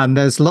 And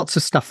there's lots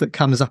of stuff that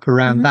comes up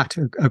around that.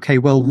 Okay,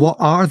 well, what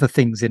are the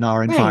things in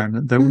our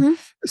environment that?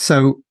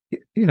 So,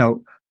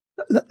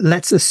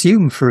 let's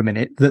assume for a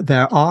minute that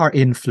there are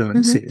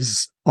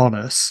influences on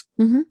us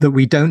that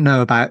we don't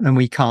know about and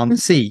we can't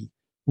see,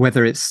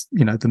 whether it's,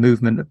 the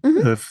movement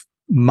of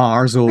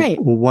Mars or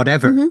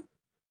whatever.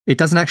 It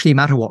doesn't actually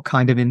matter what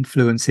kind of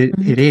influence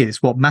it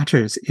is. What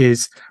matters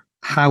is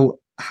how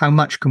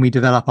much can we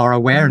develop our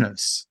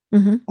awareness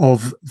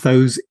of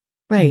those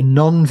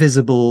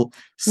non-visible,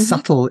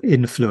 subtle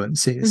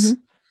influences,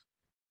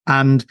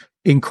 and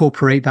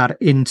incorporate that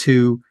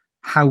into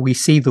how we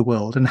see the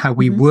world and how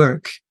we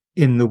work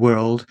in the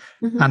world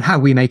and how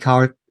we make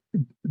our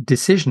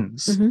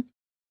decisions.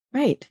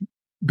 Right.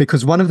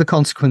 Because one of the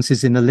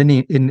consequences in a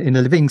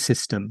living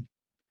system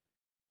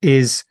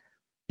is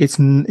it's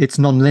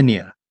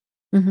non-linear.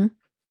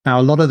 Now,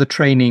 a lot of the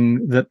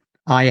training that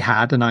I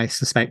had, and I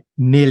suspect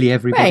nearly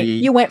everybody,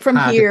 you went from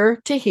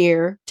here to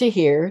here to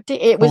here to,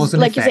 it was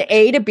like you say,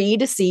 A to B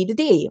to C to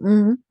D.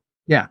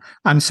 Yeah.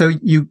 And so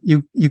you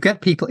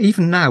get people,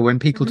 even now when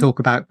people talk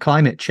about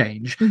climate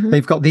change,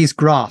 they've got these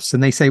graphs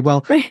and they say,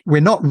 well, we're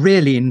not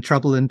really in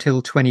trouble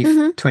until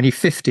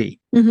 2050.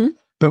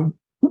 But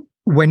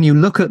when you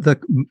look at the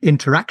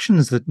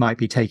interactions that might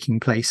be taking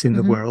place in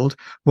the world,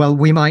 well,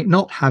 we might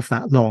not have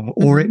that long,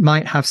 or it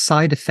might have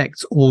side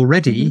effects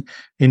already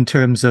in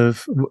terms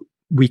of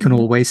we can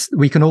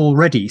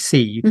already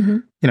see,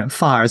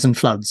 fires and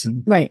floods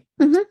and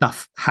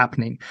stuff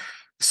happening.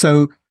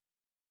 So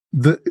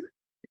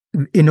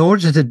in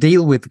order to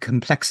deal with the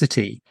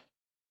complexity,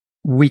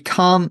 we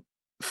can't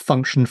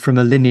function from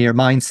a linear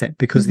mindset,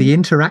 because the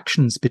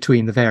interactions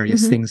between the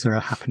various things that are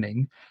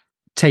happening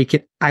take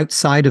it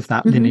outside of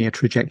that linear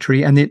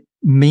trajectory. And it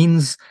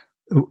means,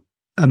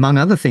 among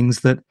other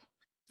things, that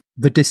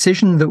the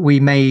decision that we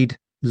made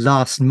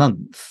last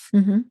month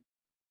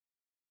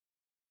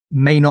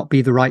may not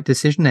be the right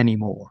decision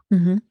anymore.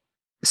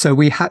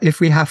 So if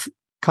we have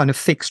kind of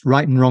fixed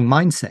right and wrong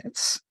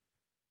mindsets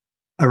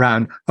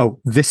around,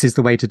 this is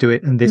the way to do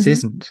it and this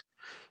isn't,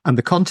 and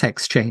the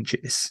context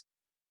changes,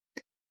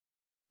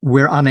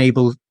 we're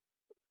unable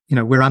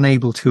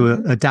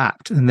to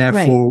adapt, and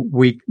therefore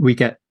we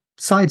get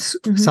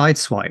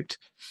sideswiped.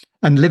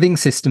 And living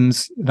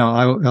systems,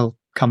 I'll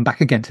come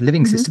back again to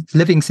living systems.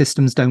 Living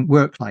systems don't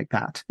work like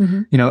that.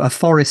 A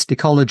forest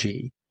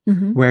ecology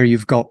where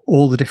you've got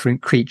all the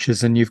different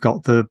creatures and you've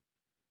got the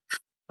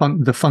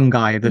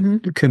fungi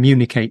that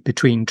communicate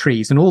between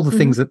trees and all the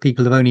things that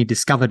people have only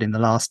discovered in the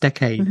last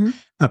decade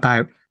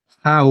about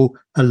how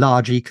a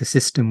large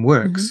ecosystem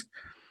works.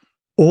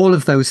 All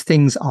of those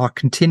things are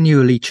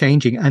continually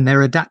changing and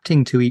they're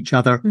adapting to each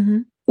other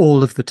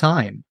all of the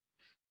time.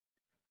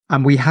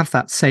 And we have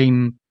that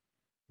same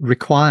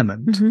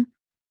requirement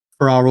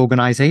for our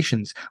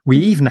organizations. We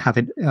even have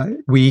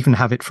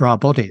it for our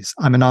bodies.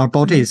 I mean, our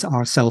bodies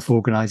are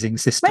self-organizing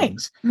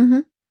systems.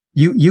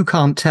 You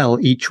can't tell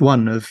each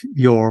one of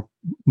your,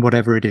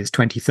 whatever it is,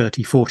 20,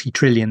 30, 40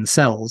 trillion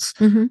cells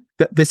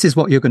that this is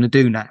what you're going to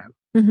do now.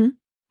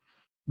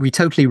 We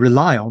totally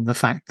rely on the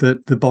fact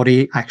that the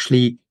body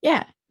actually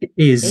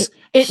is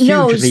it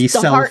knows, hugely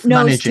the heart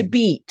knows to self-managing.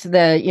 Beat,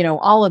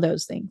 all of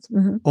those things.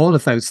 All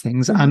of those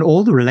things and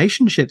all the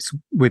relationships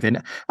within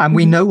it. And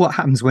we know what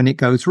happens when it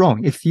goes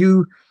wrong. If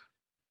you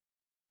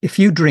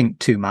drink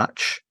too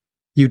much,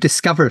 you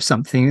discover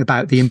something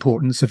about the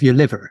importance of your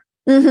liver.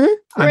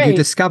 Mm-hmm. And you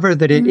discover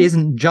that it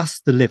isn't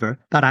just the liver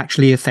that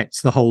actually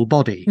affects the whole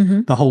body.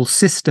 The whole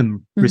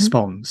system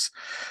responds.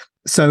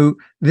 So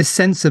this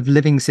sense of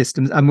living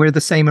systems, and we're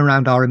the same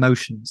around our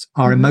emotions.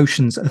 Our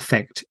emotions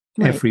affect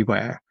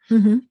everywhere.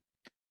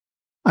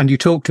 And you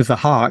talked of the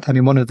heart. I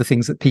mean, one of the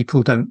things that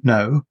people don't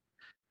know,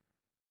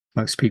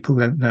 most people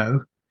don't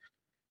know,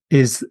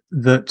 is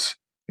that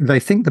they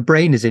think the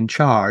brain is in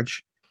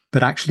charge,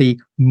 but actually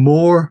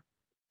more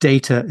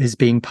data is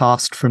being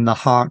passed from the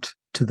heart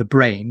to the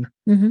brain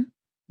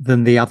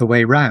than the other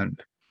way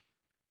round.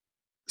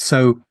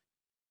 So,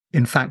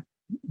 in fact,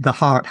 the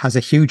heart has a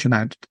huge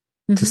amount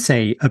to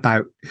say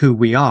about who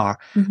we are.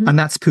 And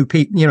that's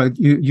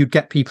you'd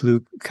get people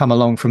who come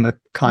along from a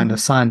kind of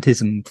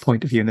scientism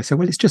point of view and they say,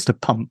 well, it's just a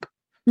pump.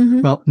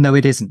 Well, no,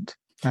 it isn't.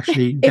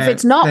 Actually, if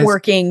it's not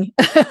working.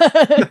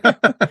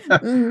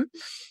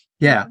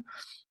 Yeah.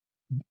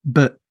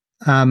 But,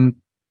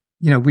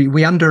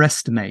 we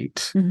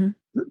underestimate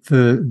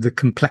the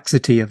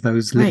complexity of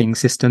those living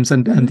systems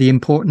and the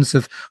importance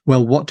of,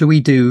 well, what do we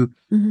do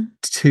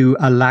to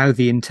allow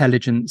the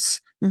intelligence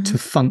to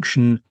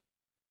function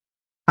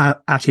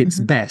at its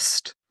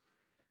best?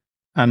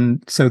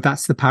 And so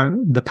that's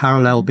the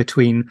parallel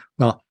between,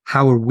 well,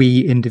 how are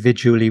we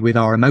individually with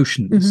our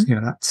emotions?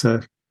 That's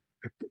a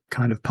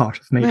kind of part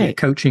of maybe a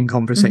coaching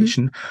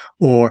conversation,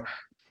 or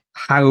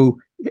how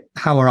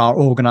are our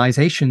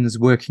organizations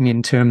working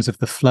in terms of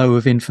the flow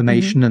of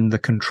information and the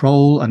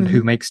control and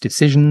who makes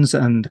decisions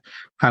and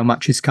how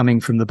much is coming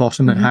from the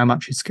bottom and how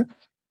much is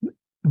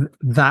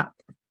that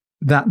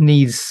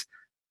needs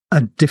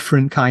a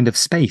different kind of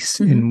space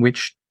in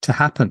which to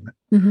happen.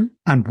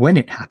 And when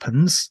it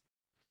happens,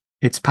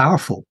 it's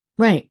powerful.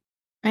 Right.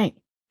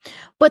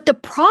 But the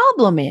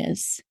problem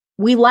is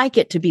we like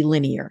it to be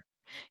linear.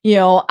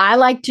 I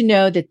like to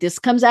know that this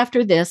comes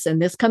after this and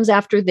this comes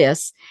after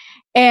this.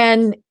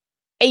 And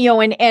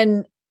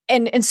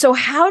so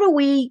how do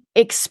we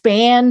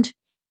expand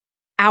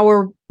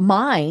our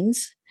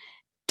minds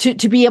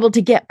to be able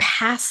to get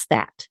past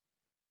that?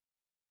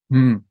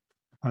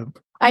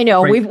 I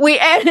know we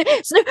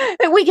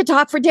could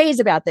talk for days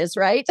about this,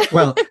 right?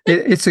 Well,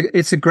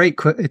 it's a great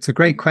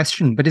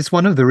question, but it's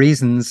one of the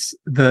reasons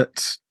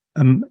that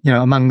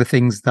among the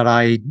things that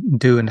I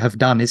do and have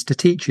done is to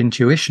teach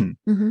intuition,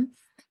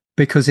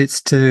 because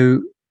it's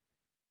to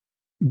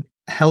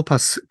help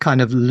us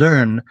kind of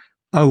learn,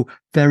 oh,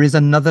 there is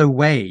another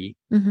way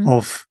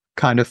of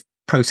kind of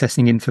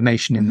processing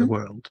information in the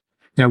world.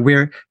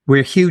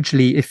 We're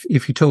hugely,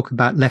 if you talk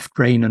about left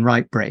brain and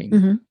right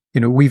brain,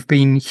 we've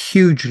been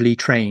hugely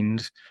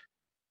trained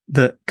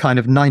that kind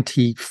of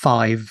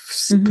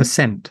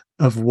 95%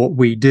 of what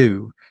we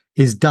do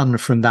is done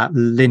from that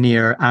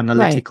linear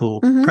analytical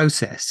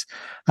process.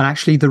 And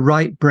actually the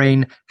right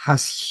brain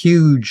has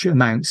huge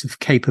amounts of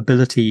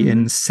capability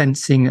in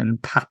sensing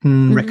and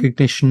pattern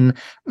recognition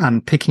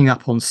and picking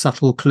up on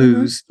subtle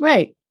clues.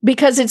 Right.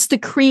 Because it's the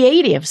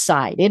creative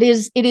side.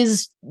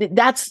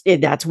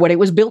 That's what it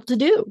was built to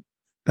do.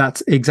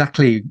 That's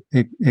exactly.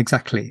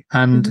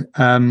 And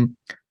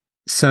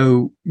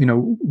so,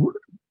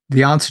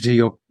 the answer to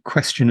your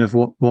question of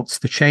what's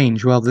the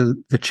change? Well,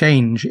 the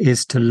change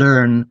is to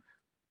learn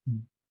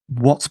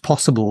what's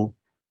possible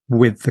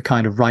with the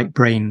kind of right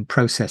brain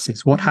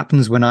processes. What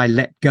happens when I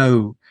let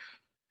go?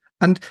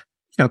 And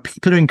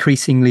people are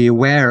increasingly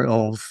aware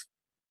of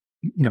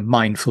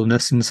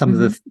mindfulness and some of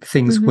the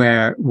things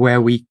where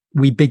we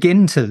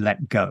begin to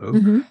let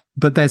go,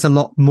 but there's a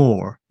lot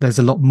more. There's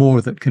a lot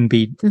more that can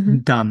be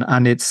done,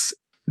 and it's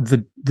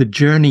the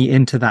journey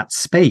into that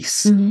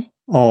space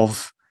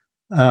of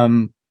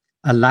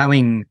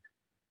allowing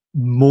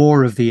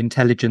more of the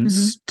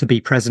intelligence to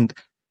be present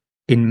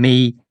in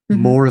me,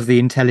 more of the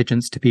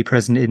intelligence to be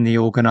present in the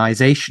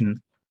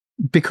organization,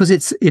 because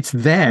it's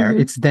there.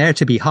 It's there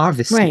to be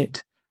harvested.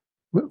 Right.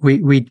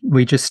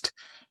 We just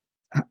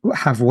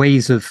have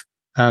ways of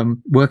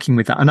working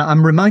with that. And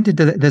I'm reminded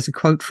that there's a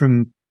quote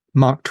from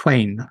Mark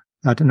Twain.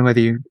 I don't know whether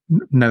you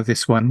know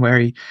this one,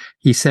 where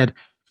he said,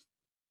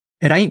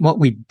 "It ain't what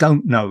we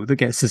don't know that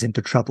gets us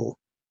into trouble.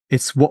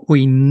 It's what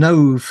we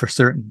know for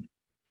certain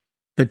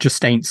that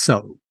just ain't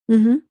so."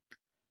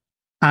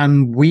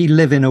 And we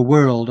live in a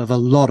world of a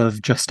lot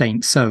of just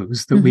ain't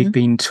so's that we've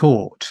been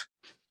taught.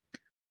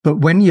 But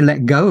when you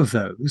let go of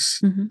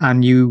those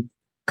and you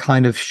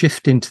kind of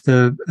shift into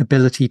the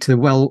ability to,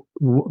 well,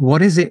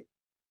 what is it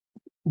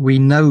we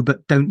know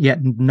but don't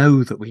yet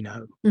know that we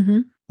know?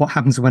 What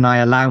happens when I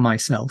allow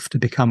myself to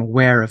become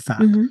aware of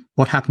that?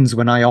 What happens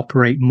when I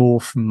operate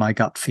more from my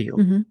gut feel?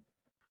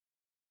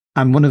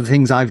 And one of the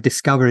things I've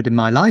discovered in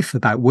my life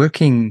about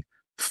working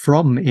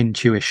from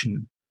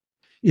intuition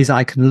is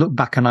I can look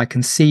back and I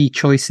can see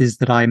choices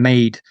that I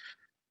made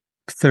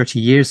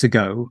 30 years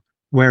ago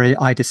where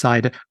I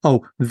decided,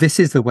 oh, this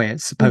is the way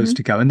it's supposed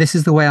to go, and this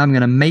is the way I'm going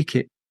to make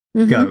it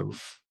go.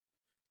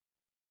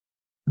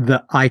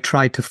 That I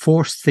tried to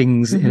force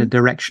things in a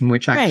direction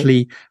which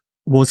actually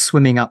was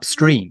swimming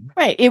upstream.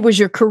 Right. It was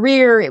your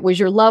career. It was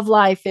your love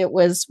life. It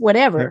was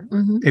whatever.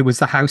 It was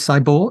the house I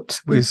bought.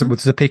 It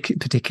was a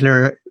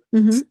particular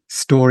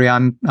story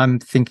I'm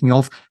thinking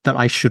of that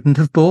I shouldn't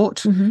have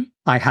bought. Mm-hmm.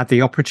 I had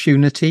the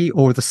opportunity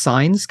or the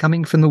signs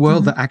coming from the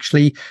world that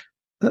actually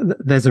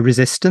there's a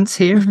resistance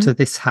here to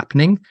this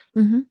happening.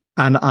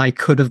 And I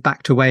could have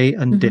backed away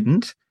and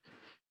didn't.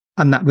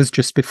 And that was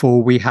just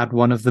before we had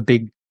one of the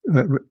big,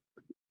 the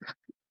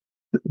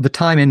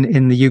time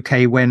in the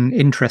UK when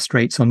interest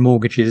rates on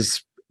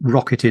mortgages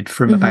rocketed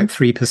from about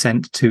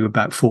 3% to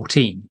about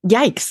 14.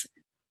 Yikes.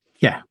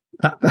 Yeah.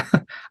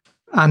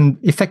 And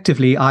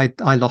effectively, I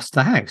lost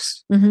the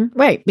house.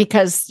 Right.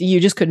 Because you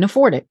just couldn't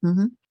afford it.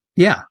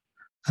 Yeah.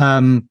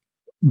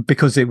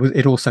 Because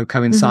it also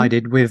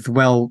coincided with,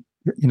 well,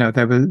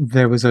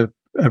 there was a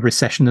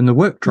recession and the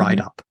work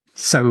dried up.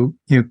 So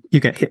you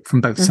get hit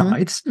from both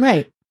sides.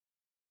 Right.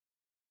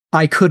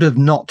 I could have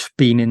not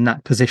been in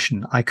that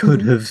position. I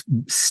could have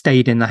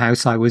stayed in the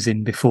house I was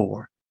in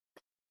before.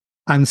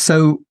 And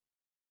so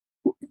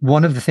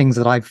one of the things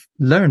that I've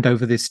learned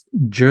over this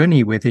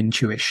journey with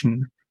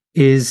intuition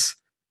is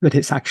that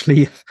it's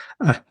actually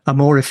a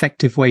more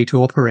effective way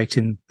to operate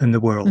in the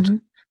world.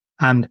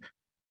 And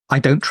I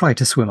don't try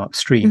to swim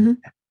upstream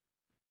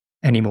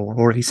anymore,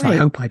 or at least I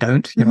hope I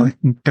don't. I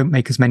don't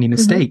make as many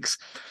mistakes.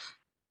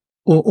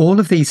 All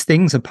of these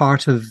things are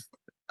part of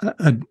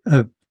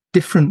a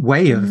different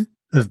way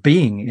of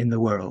being in the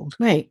world.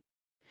 Right.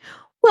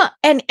 Well,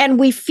 and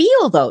we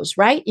feel those,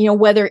 right?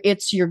 Whether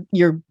it's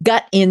your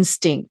gut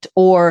instinct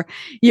or,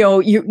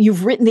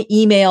 you've written the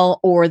email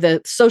or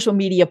the social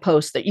media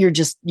post that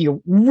you're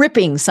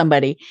ripping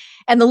somebody.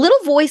 And the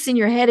little voice in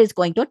your head is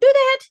going, don't do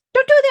that.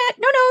 Don't do that.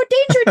 No,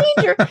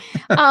 danger.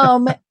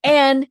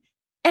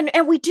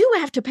 And we do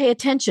have to pay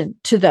attention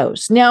to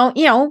those. Now,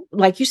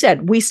 like you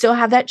said, we still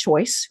have that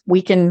choice.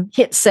 We can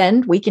hit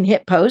send, we can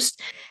hit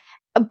post.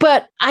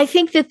 But I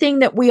think the thing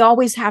that we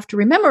always have to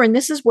remember, and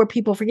this is where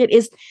people forget,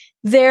 is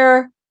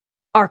there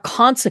are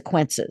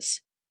consequences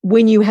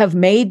when you have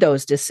made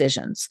those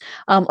decisions.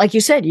 Like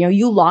you said,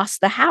 you lost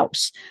the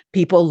house.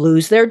 People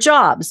lose their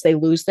jobs. They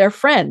lose their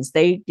friends.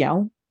 They,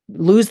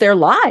 lose their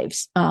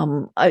lives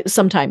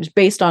sometimes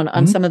based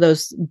on some of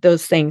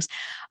those things.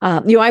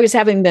 I was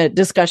having the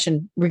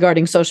discussion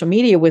regarding social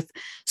media with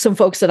some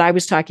folks that I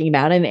was talking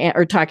about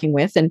or talking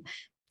with, and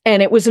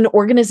it was an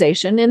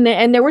organization,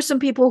 and there were some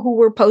people who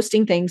were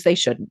posting things they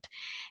shouldn't.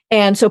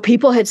 And so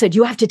people had said,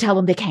 you have to tell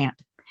them they can't.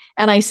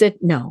 And I said,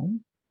 no,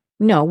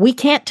 we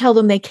can't tell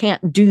them they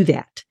can't do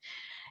that.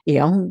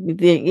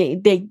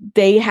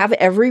 They have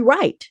every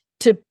right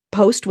to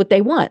post what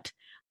they want,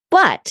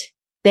 but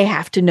they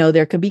have to know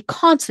there can be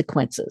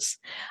consequences.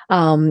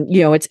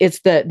 It's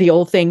the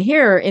old thing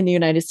here in the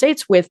United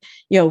States with,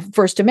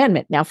 First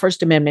Amendment. Now,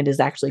 First Amendment is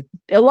actually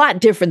a lot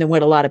different than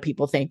what a lot of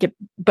people think.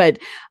 But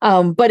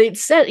it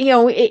said,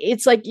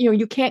 it's like,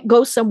 you can't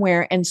go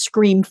somewhere and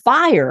scream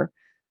fire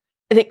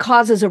that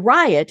causes a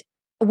riot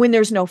when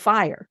there's no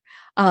fire.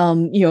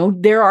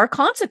 There are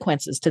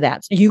consequences to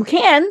that. You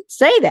can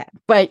say that,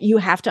 but you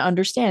have to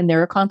understand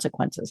there are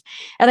consequences.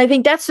 And I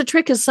think that's the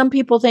trick, is some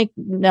people think,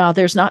 no,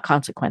 there's not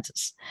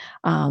consequences.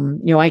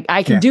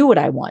 I can do what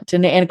I want.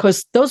 And of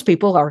course, those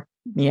people are,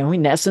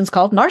 in essence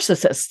called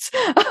narcissists.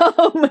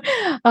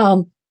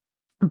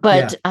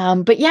 But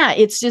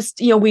it's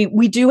just,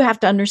 we do have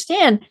to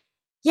understand,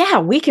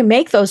 we can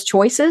make those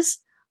choices,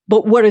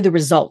 but what are the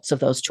results of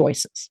those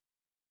choices?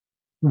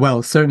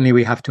 Well, certainly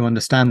we have to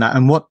understand that.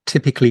 And what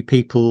typically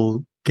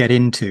people get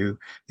into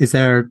is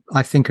there,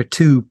 I think, are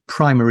two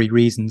primary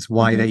reasons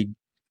why they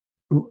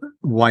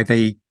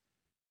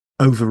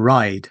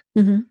override.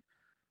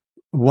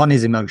 One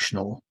is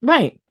emotional.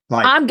 Right.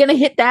 Like, I'm going to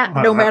hit that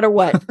no matter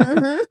what.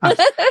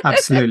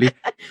 Absolutely.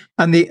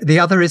 And the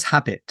other is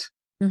habit.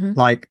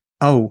 Like,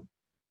 oh,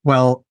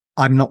 well,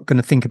 I'm not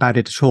going to think about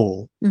it at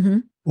all.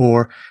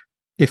 Or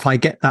if I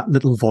get that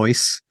little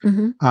voice,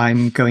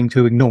 I'm going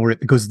to ignore it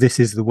because this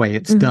is the way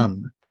it's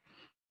done.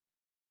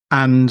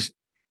 And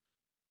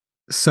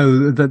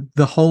so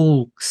the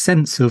whole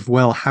sense of,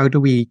 well, how do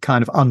we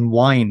kind of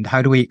unwind?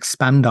 How do we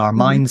expand our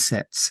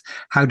mindsets?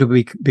 How do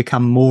we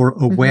become more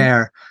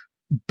aware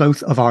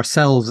both of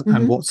ourselves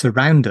and what's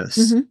around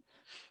us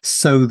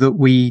so that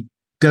we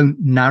don't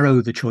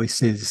narrow the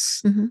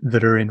choices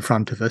that are in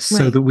front of us,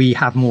 so that we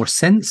have more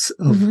sense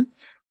of,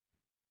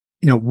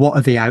 what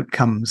are the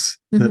outcomes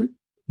that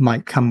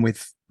might come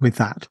with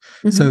that.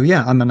 So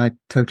I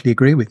totally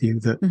agree with you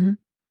that,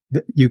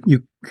 that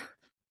you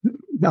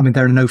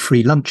there are no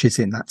free lunches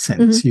in that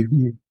sense.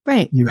 You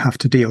have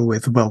to deal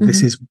with, well,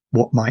 this is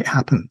what might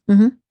happen.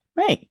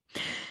 Right.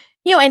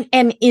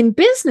 And in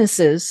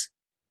businesses,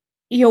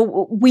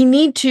 we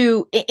need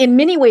to, in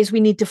many ways,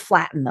 we need to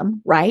flatten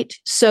them, right?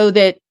 So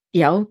that,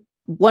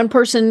 one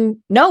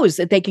person knows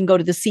that they can go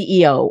to the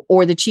CEO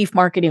or the chief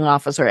marketing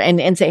officer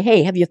and say,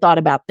 hey, have you thought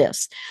about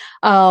this?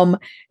 Now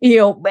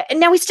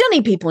we still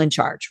need people in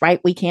charge, right?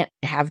 We can't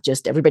have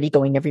just everybody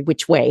going every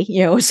which way,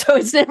 so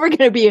it's never going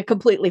to be a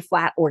completely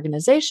flat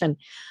organization.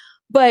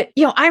 But,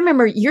 I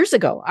remember years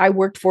ago, I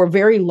worked for a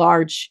very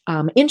large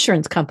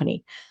insurance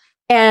company.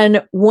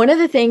 And one of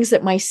the things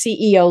that my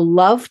CEO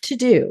loved to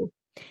do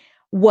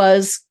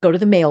was go to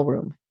the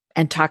mailroom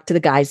and talk to the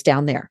guys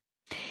down there.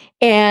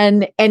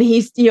 And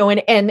he's,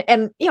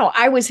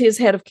 I was his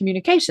head of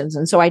communications.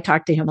 And so I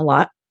talked to him a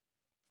lot.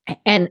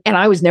 And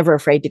I was never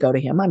afraid to go to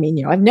him. I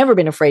mean, I've never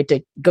been afraid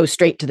to go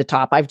straight to the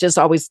top. I've just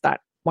always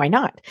thought, why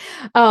not?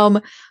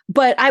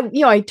 But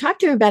I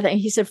talked to him about that, and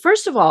he said,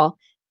 first of all,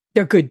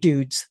 they're good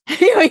dudes.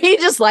 He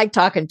just liked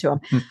talking to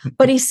them.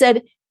 But he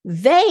said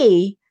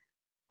they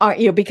are,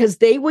 because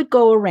they would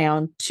go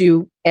around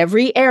to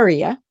every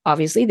area.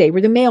 Obviously, they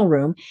were the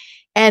mailroom,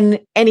 and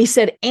he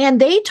said, and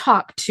they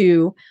talked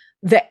to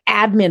the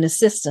admin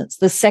assistants,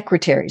 the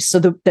secretaries. So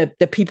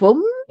the people,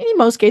 in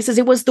most cases,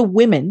 it was the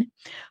women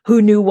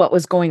who knew what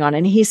was going on.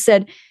 And he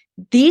said,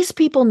 these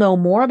people know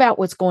more about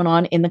what's going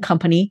on in the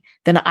company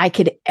than I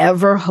could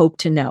ever hope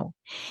to know.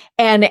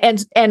 And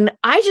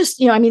I just,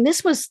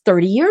 this was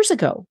 30 years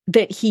ago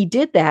that he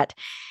did that.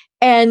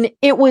 And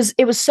it was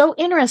so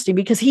interesting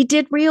because he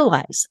did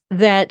realize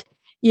that,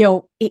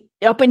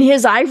 up in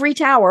his ivory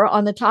tower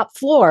on the top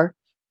floor,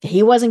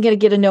 he wasn't going to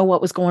get to know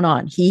what was going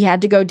on. He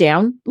had to go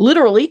down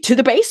literally to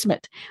the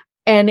basement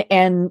and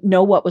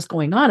know what was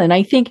going on. And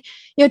I think,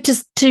 to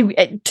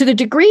the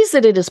degrees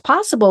that it is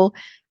possible,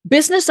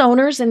 business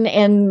owners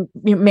and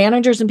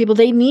managers and people,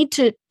 they need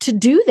to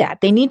do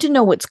that. They need to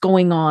know what's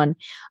going on,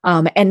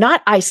 and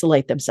not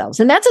isolate themselves.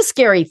 And that's a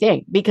scary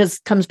thing, because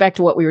it comes back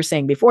to what we were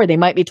saying before. They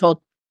might be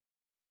told,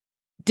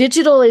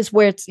 digital is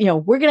where it's,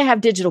 we're going to have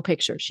digital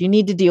pictures. You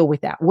need to deal with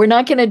that. We're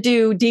not going to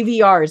do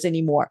DVRs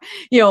anymore.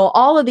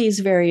 All of these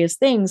various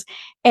things.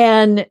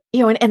 And,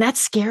 and that's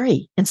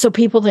scary. And so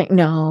people think,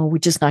 no, we're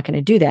just not going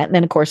to do that. And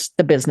then of course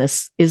the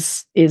business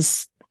is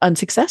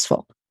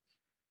unsuccessful.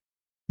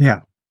 Yeah.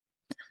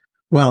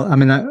 Well, I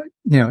mean,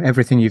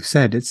 everything you've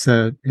said, it's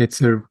a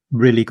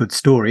really good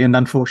story. And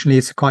unfortunately,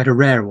 it's quite a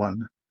rare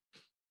one.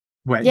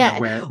 Where it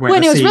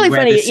was really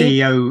funny. The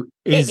CEO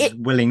is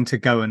willing to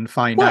go and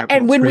find out.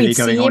 And when really we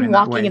see him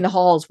walking in the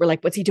halls, we're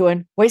like, "What's he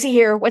doing? Why is he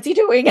here? What's he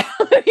doing?"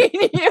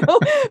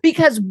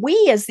 Because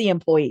we, as the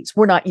employees,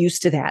 we're not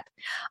used to that.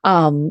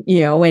 So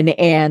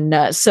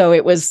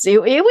it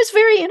was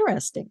very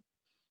interesting.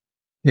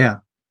 Yeah,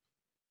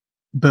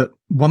 but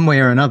one way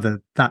or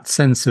another, that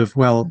sense of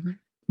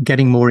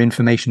getting more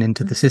information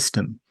into the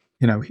system.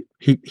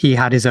 He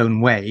had his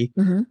own way,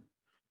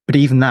 but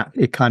even that,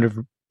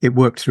 it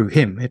worked through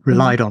him. It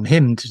relied on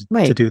him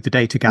to do the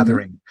data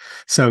gathering.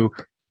 So,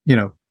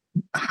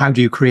 how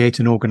do you create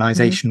an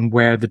organization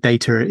where the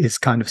data is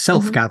kind of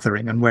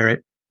self-gathering and where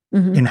it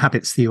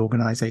inhabits the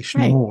organization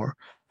more?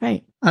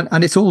 Right.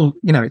 And it's all,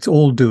 it's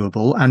all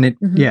doable. And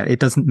it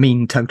doesn't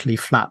mean totally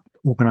flat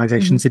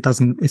organizations.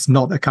 It's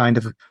not a kind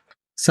of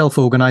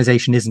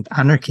self-organization isn't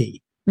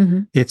anarchy.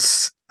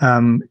 It's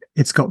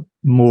got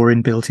more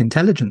inbuilt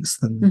intelligence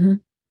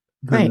than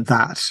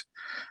that.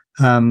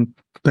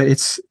 But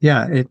it's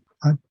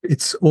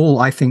all,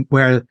 I think,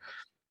 where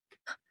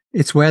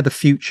the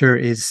future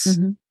is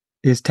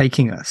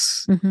taking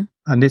us,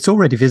 and it's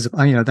already visible.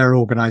 There are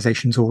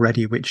organizations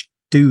already which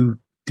do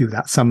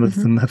that. Some of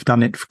them have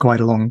done it for quite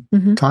a long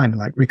time,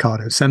 like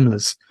Ricardo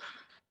Semler's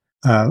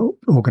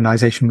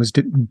organization was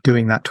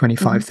doing that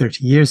 25,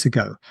 30 years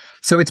ago.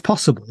 So it's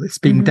possible. It's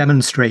being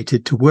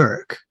demonstrated to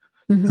work.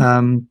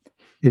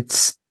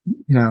 It's,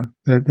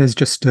 there's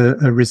just a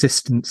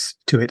resistance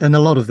to it. And a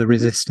lot of the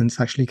resistance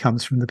actually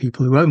comes from the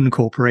people who own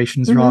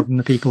corporations rather than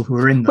the people who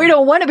are in them. We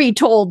don't want to be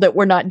told that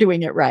we're not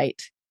doing it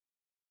right.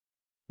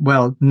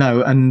 Well,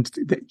 no. And,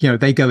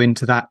 they go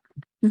into that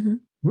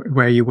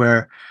where you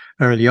were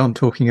early on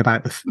talking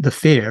about the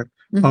fear.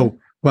 Oh,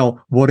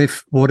 well, what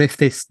if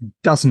this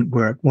doesn't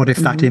work? What if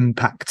that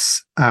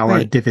impacts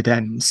our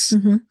dividends?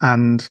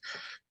 And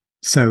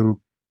so,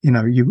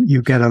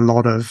 you get a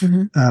lot of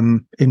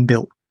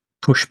inbuilt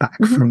pushback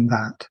from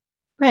that.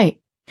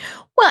 Right.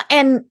 Well,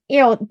 and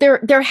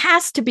there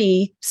has to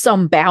be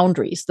some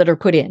boundaries that are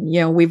put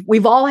in.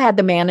 We've all had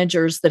the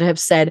managers that have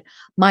said,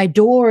 my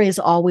door is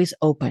always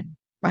open,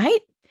 right?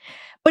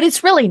 But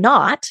it's really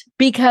not,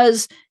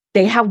 because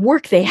they have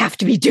work they have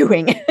to be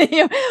doing.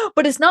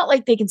 But it's not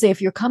like they can say,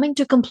 if you're coming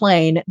to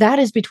complain, that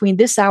is between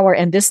this hour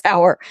and this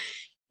hour.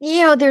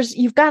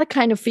 You've got to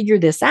kind of figure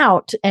this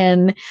out.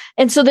 And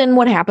so then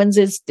what happens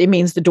is it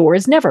means the door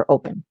is never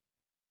open.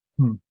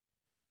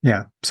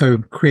 Yeah. So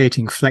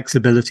creating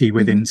flexibility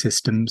within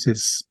systems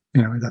is,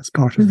 that's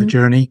part of the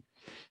journey.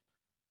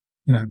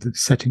 The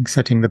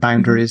setting the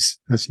boundaries,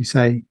 as you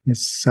say,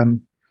 is,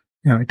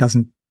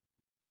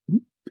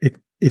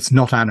 it's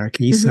not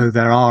anarchy. So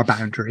there are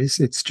boundaries.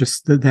 It's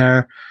just that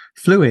they're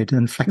fluid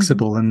and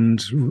flexible,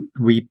 and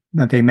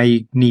they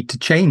may need to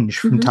change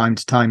from time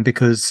to time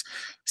because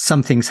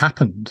something's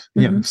happened.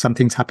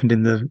 Something's happened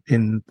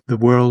in the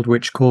world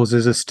which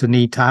causes us to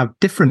need to have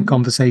different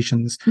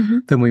conversations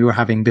than we were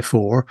having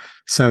before.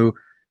 So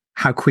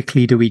how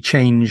quickly do we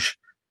change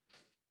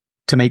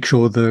to make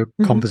sure the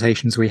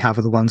conversations we have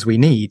are the ones we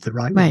need, the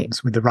right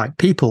ones with the right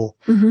people?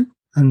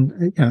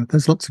 And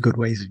there's lots of good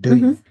ways of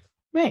doing it.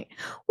 Right.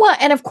 Well,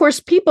 and of course,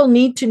 people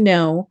need to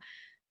know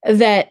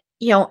that,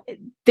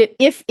 that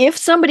if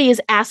somebody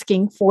is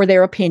asking for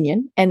their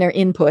opinion and their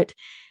input,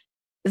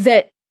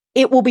 that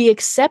it will be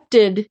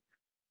accepted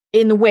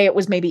in the way it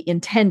was maybe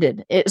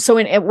intended.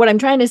 What I'm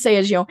trying to say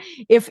is,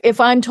 if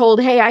I'm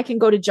told, hey, I can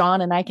go to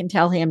John and I can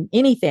tell him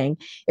anything.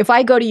 If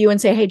I go to you and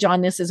say, hey,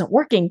 John, this isn't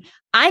working,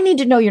 I need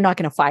to know you're not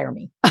going to fire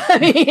me. I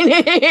mean,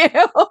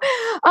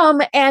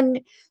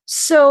 and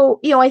so,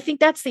 I think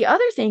that's the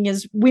other thing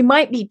is we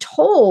might be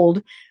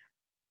told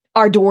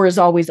our door is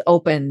always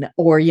open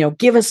or,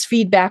 give us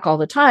feedback all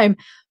the time,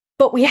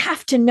 but we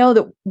have to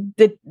know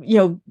that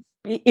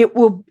it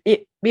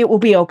will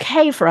be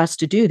okay for us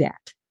to do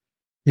that.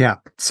 Yeah.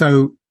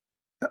 So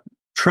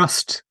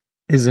trust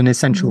is an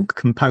essential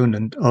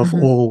component of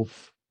all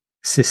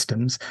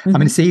systems. I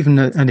mean, it's even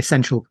an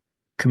essential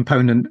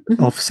component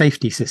of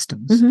safety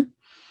systems,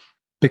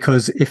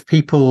 because if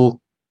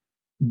people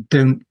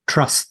don't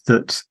trust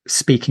that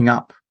speaking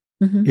up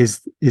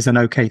is an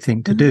okay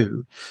thing to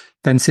do,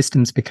 then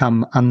systems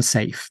become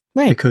unsafe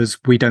because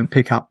we don't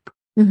pick up,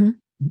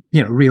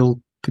 real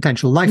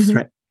potential life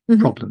threat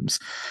problems.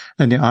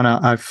 And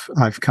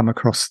I've come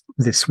across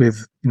this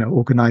with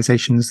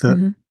organizations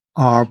that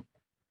are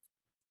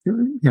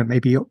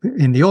maybe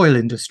in the oil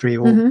industry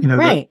or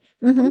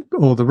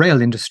or the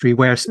rail industry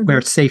where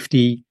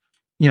safety,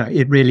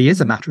 it really is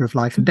a matter of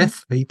life and death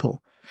for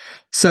people.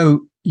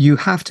 So you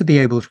have to be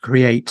able to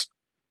create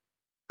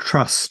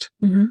trust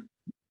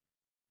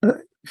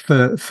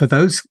for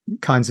those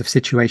kinds of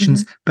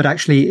situations, but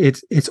actually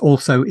it's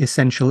also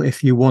essential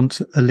if you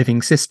want a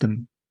living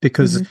system,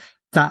 because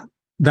that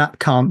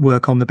can't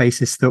work on the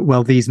basis that,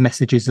 well, these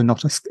messages are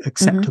not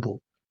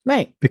acceptable,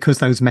 right? Because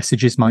those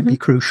messages might be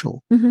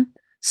crucial.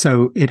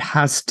 So it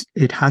has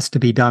to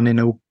be done in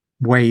a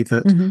way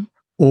that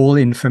all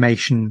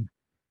information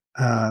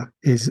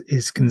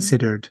is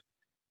considered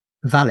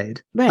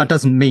valid. Right. That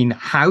doesn't mean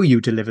how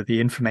you deliver the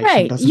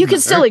information. Right. You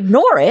can still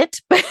ignore it.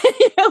 And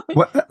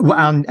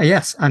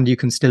you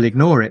can still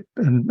ignore it,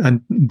 but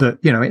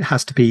it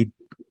has to be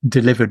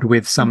delivered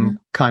with some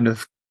kind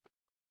of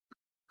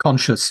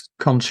conscious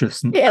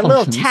a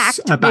little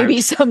tact about,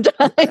 maybe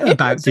sometimes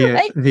about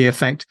the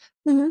effect.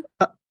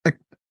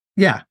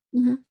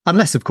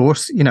 Unless, of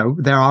course,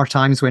 there are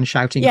times when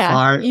shouting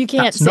fire, you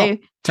can't say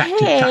not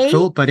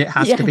tactful, but it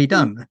has to be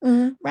done.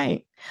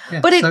 Right.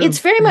 Yeah, but it's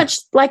very much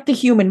like the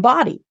human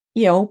body.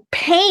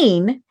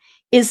 Pain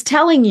is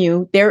telling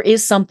you there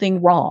is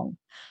something wrong.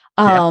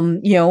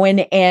 And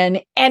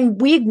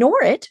we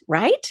ignore it,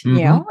 right?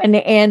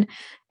 And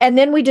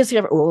then we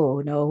discover,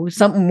 oh no,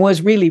 something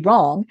was really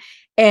wrong.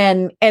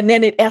 And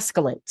then it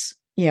escalates,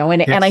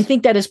 and I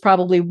think that is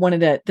probably one of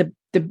the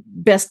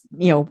best,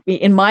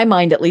 in my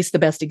mind, at least the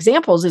best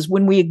examples is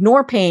when we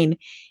ignore pain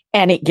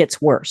and it gets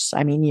worse.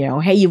 I mean,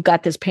 hey, you've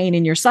got this pain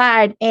in your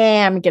side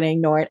and I'm going to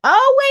ignore it.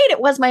 Oh, wait,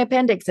 it was my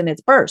appendix and it's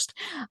burst.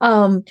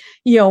 And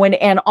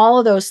all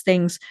of those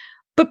things,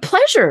 but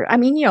pleasure. I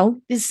mean,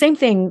 the same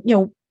thing,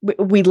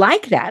 we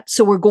like that.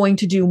 So we're going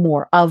to do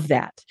more of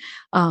that.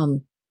 I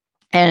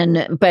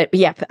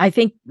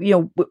think,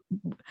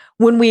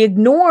 when we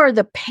ignore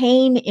the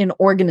pain in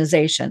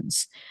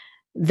organizations,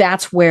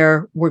 that's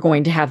where we're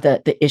going to have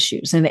the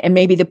issues. And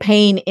maybe the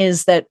pain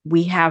is that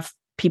we have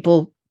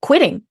people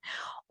quitting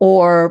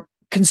or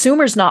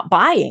consumers not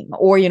buying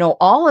or,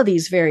 all of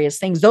these various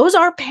things. Those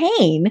are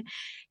pain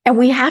and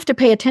we have to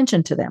pay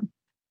attention to them.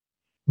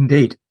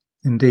 Indeed.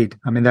 I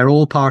mean, they're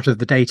all part of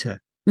the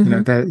data. In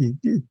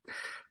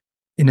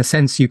a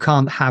sense, you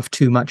can't have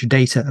too much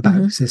data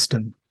about the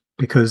system,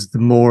 because the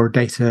more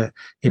data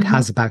it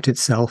has about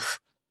itself,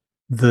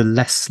 the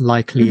less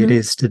likely it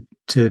is to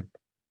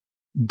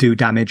do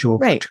damage or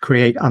to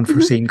create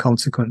unforeseen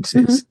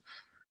consequences.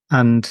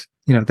 And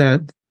there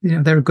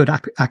are good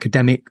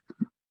academic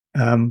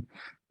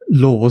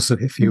laws,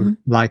 if you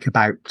like,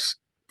 about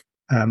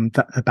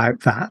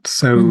that.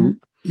 So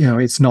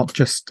it's not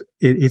just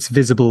it's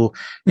visible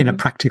in a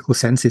practical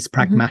sense. It's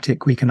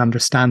pragmatic. We can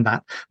understand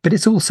that, but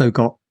it's also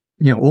got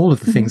all of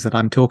the things that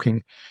I'm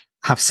talking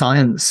have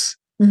science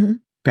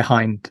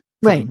behind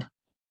them.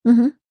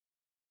 Right.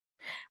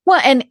 Well,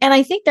 and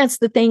I think that's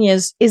the thing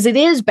is it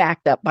is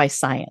backed up by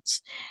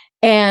science.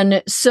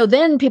 And so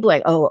then people are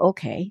like, oh,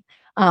 okay.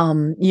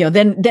 Then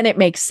it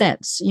makes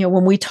sense.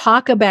 When we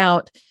talk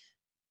about,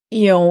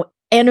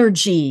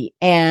 energy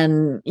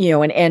and,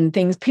 and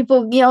things,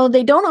 people,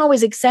 they don't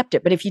always accept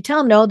it. But if you tell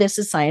them, no, this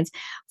is science,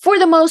 for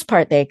the most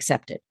part, they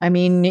accept it. I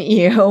mean,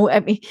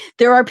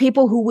 there are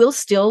people who will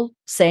still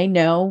say,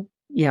 no,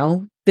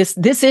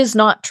 this is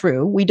not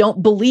true. We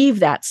don't believe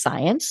that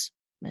science.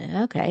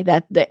 Okay,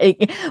 but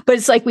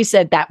it's like we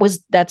said,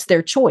 that's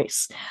their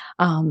choice.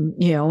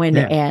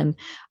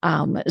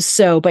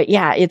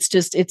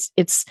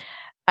 It's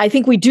I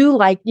think we do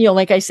like,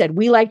 like I said,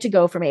 we like to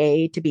go from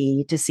A to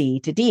B to C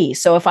to D.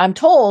 So if I'm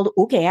told,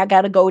 okay, I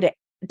got to go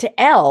to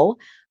L,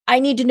 I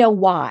need to know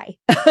why.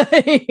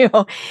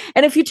 And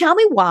if you tell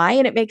me why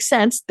and it makes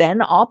sense,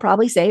 then I'll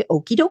probably say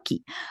okie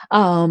dokie.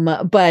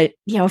 But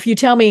if you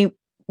tell me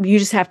you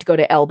just have to go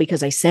to L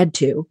because I said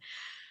to,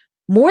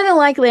 more than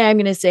likely I'm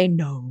going to say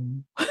no.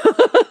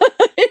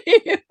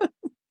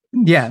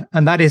 Yeah,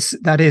 and that is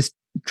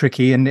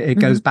tricky, and it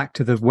goes back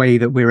to the way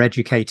that we're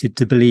educated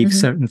to believe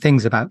certain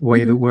things about the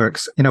way that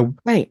works.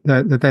 Right.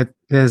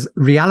 There's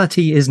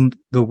reality isn't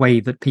the way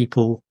that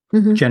people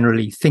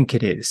generally think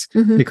it is,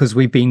 because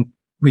we've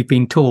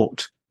been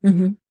taught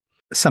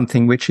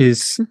something which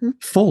is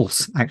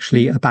false,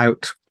 actually,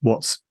 about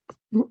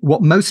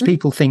what most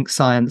people think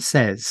science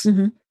says,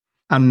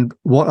 and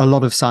what a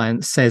lot of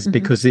science says,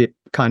 because it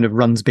kind of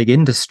runs big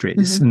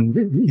industries,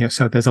 and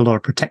so there's a lot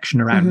of protection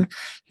around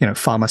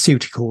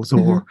pharmaceuticals,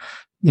 or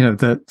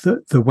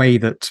the way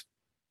that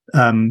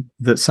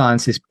that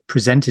science is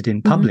presented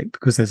in public,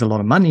 because there's a lot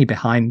of money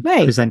behind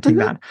presenting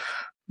that.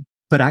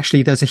 But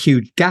actually, there's a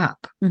huge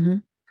gap.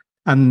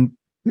 And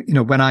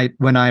when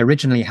I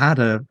originally had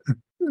a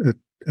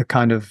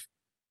kind of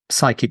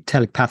psychic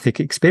telepathic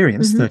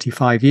experience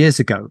 35 years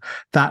ago,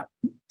 that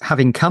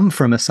having come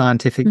from a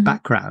scientific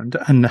background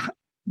and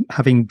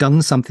having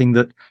done something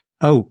that,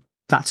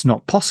 that's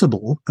not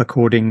possible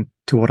according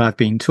to what I've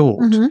been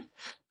taught,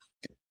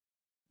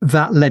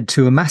 that led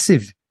to a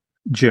massive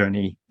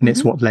journey. And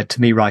it's what led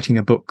to me writing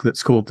a book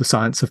that's called The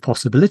Science of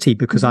Possibility,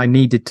 because I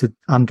needed to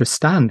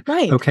understand,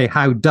 okay,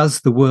 how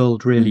does the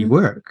world really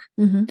work?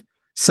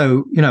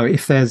 So,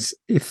 if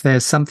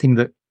there's something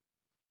that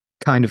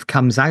kind of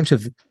comes out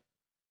of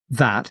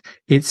that,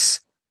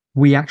 it's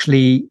we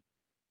actually,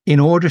 in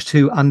order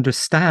to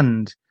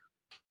understand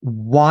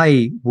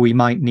why we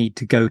might need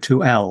to go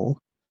to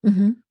L,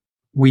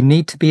 we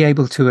need to be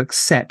able to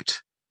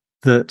accept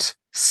that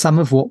some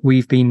of what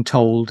we've been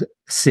told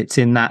sits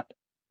in that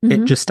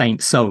it just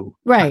ain't so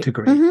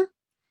category.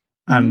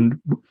 And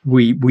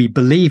we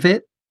believe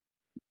it,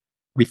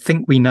 we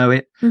think we know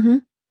it,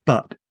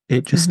 but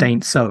it just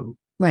ain't so.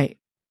 Right.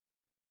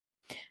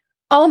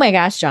 Oh my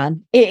gosh,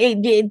 Jon,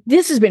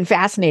 this has been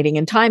fascinating,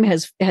 and time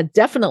has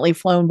definitely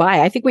flown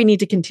by. I think we need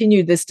to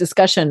continue this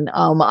discussion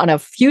on a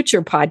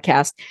future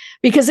podcast,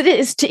 because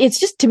it's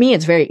just, to me,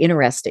 it's very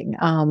interesting.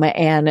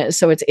 And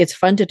so it's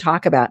fun to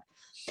talk about.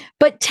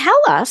 But tell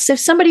us, if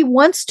somebody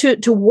wants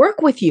to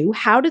work with you,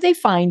 how do they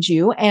find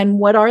you, and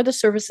what are the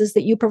services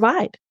that you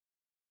provide?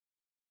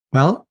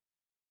 Well,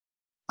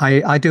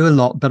 I do a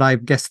lot, but I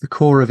guess the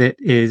core of it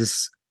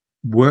is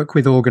work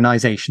with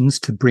organizations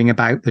to bring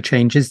about the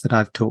changes that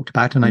I've talked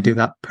about. And I do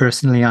that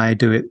personally. I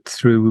do it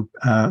through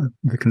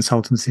the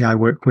consultancy I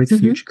work with,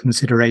 Future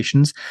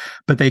Considerations.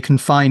 But they can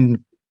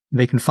find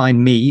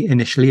me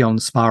initially on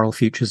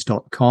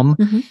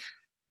spiralfutures.com.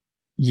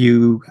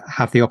 You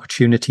have the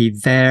opportunity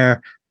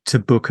there to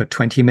book a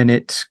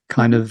 20-minute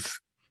kind of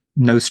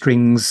no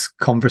strings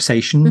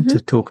conversation to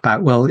talk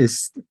about, well,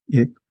 this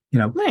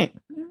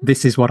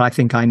is what I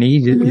think I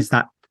need. Is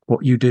that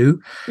what you do?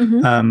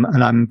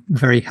 And I'm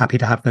very happy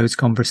to have those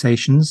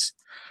conversations.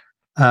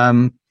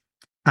 And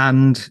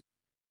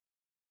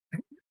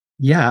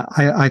yeah,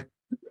 I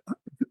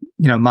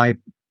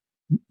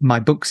my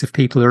books, if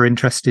people are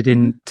interested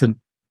in to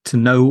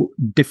know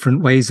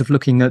different ways of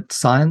looking at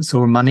science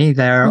or money,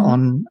 they're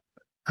on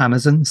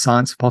Amazon.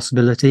 Science of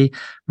Possibility,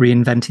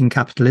 Reinventing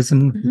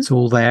Capitalism, it's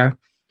all there.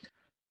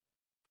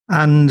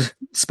 And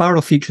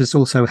Spiral Futures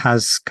also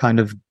has kind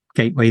of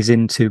gateways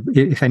into,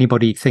 if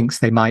anybody thinks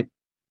they might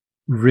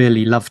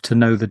really love to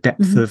know the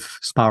depth of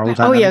spiral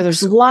dynamics. Oh yeah,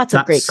 there's lots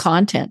of great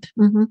content.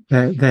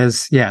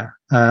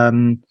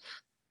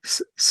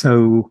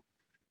 So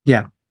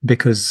yeah,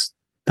 because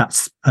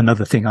that's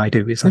another thing I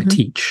do is I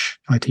teach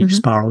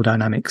spiral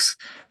dynamics.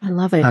 I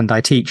love it. And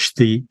I teach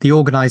the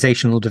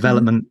organizational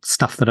development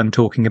stuff that I'm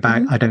talking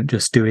about. I don't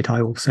just do it,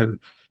 I also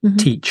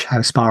teach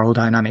how spiral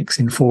dynamics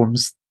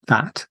informs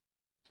that.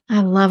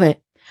 I love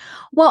it.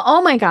 Well,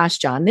 oh my gosh,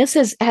 Jon, this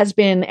has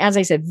been, as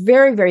I said,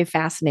 very, very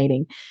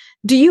fascinating.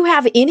 Do you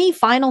have any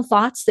final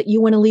thoughts that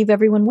you want to leave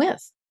everyone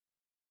with?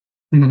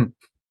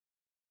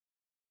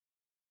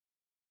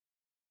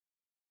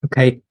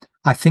 Okay.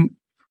 I think,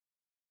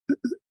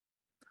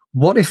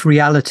 what if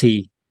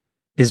reality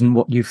isn't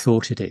what you've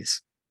thought it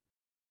is?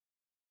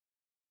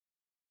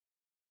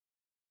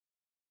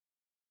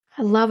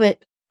 I love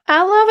it.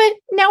 I love it.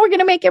 Now we're going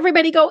to make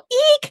everybody go,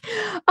 eek.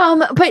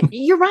 But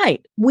you're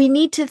right. We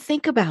need to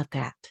think about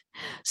that.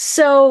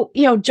 So,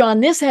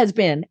 Jon, this has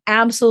been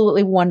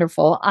absolutely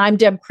wonderful. I'm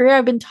Deb Creer.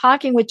 I've been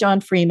talking with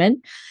Jon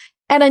Freeman.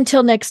 And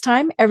until next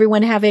time,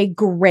 everyone have a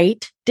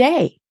great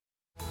day.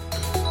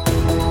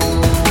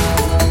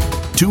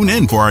 Tune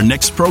in for our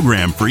next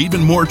program for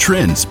even more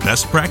trends,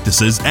 best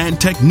practices, and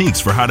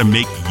techniques for how to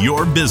make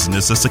your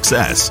business a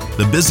success.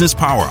 The Business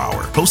Power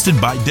Hour,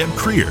 hosted by Deb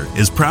Creer,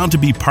 is proud to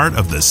be part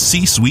of the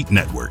C-Suite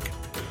Network.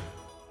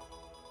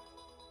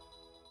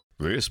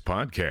 This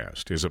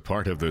podcast is a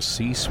part of the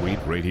C-Suite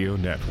Radio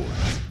Network.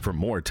 For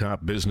more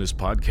top business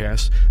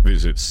podcasts,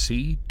 visit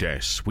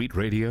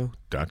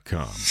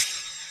c-suiteradio.com.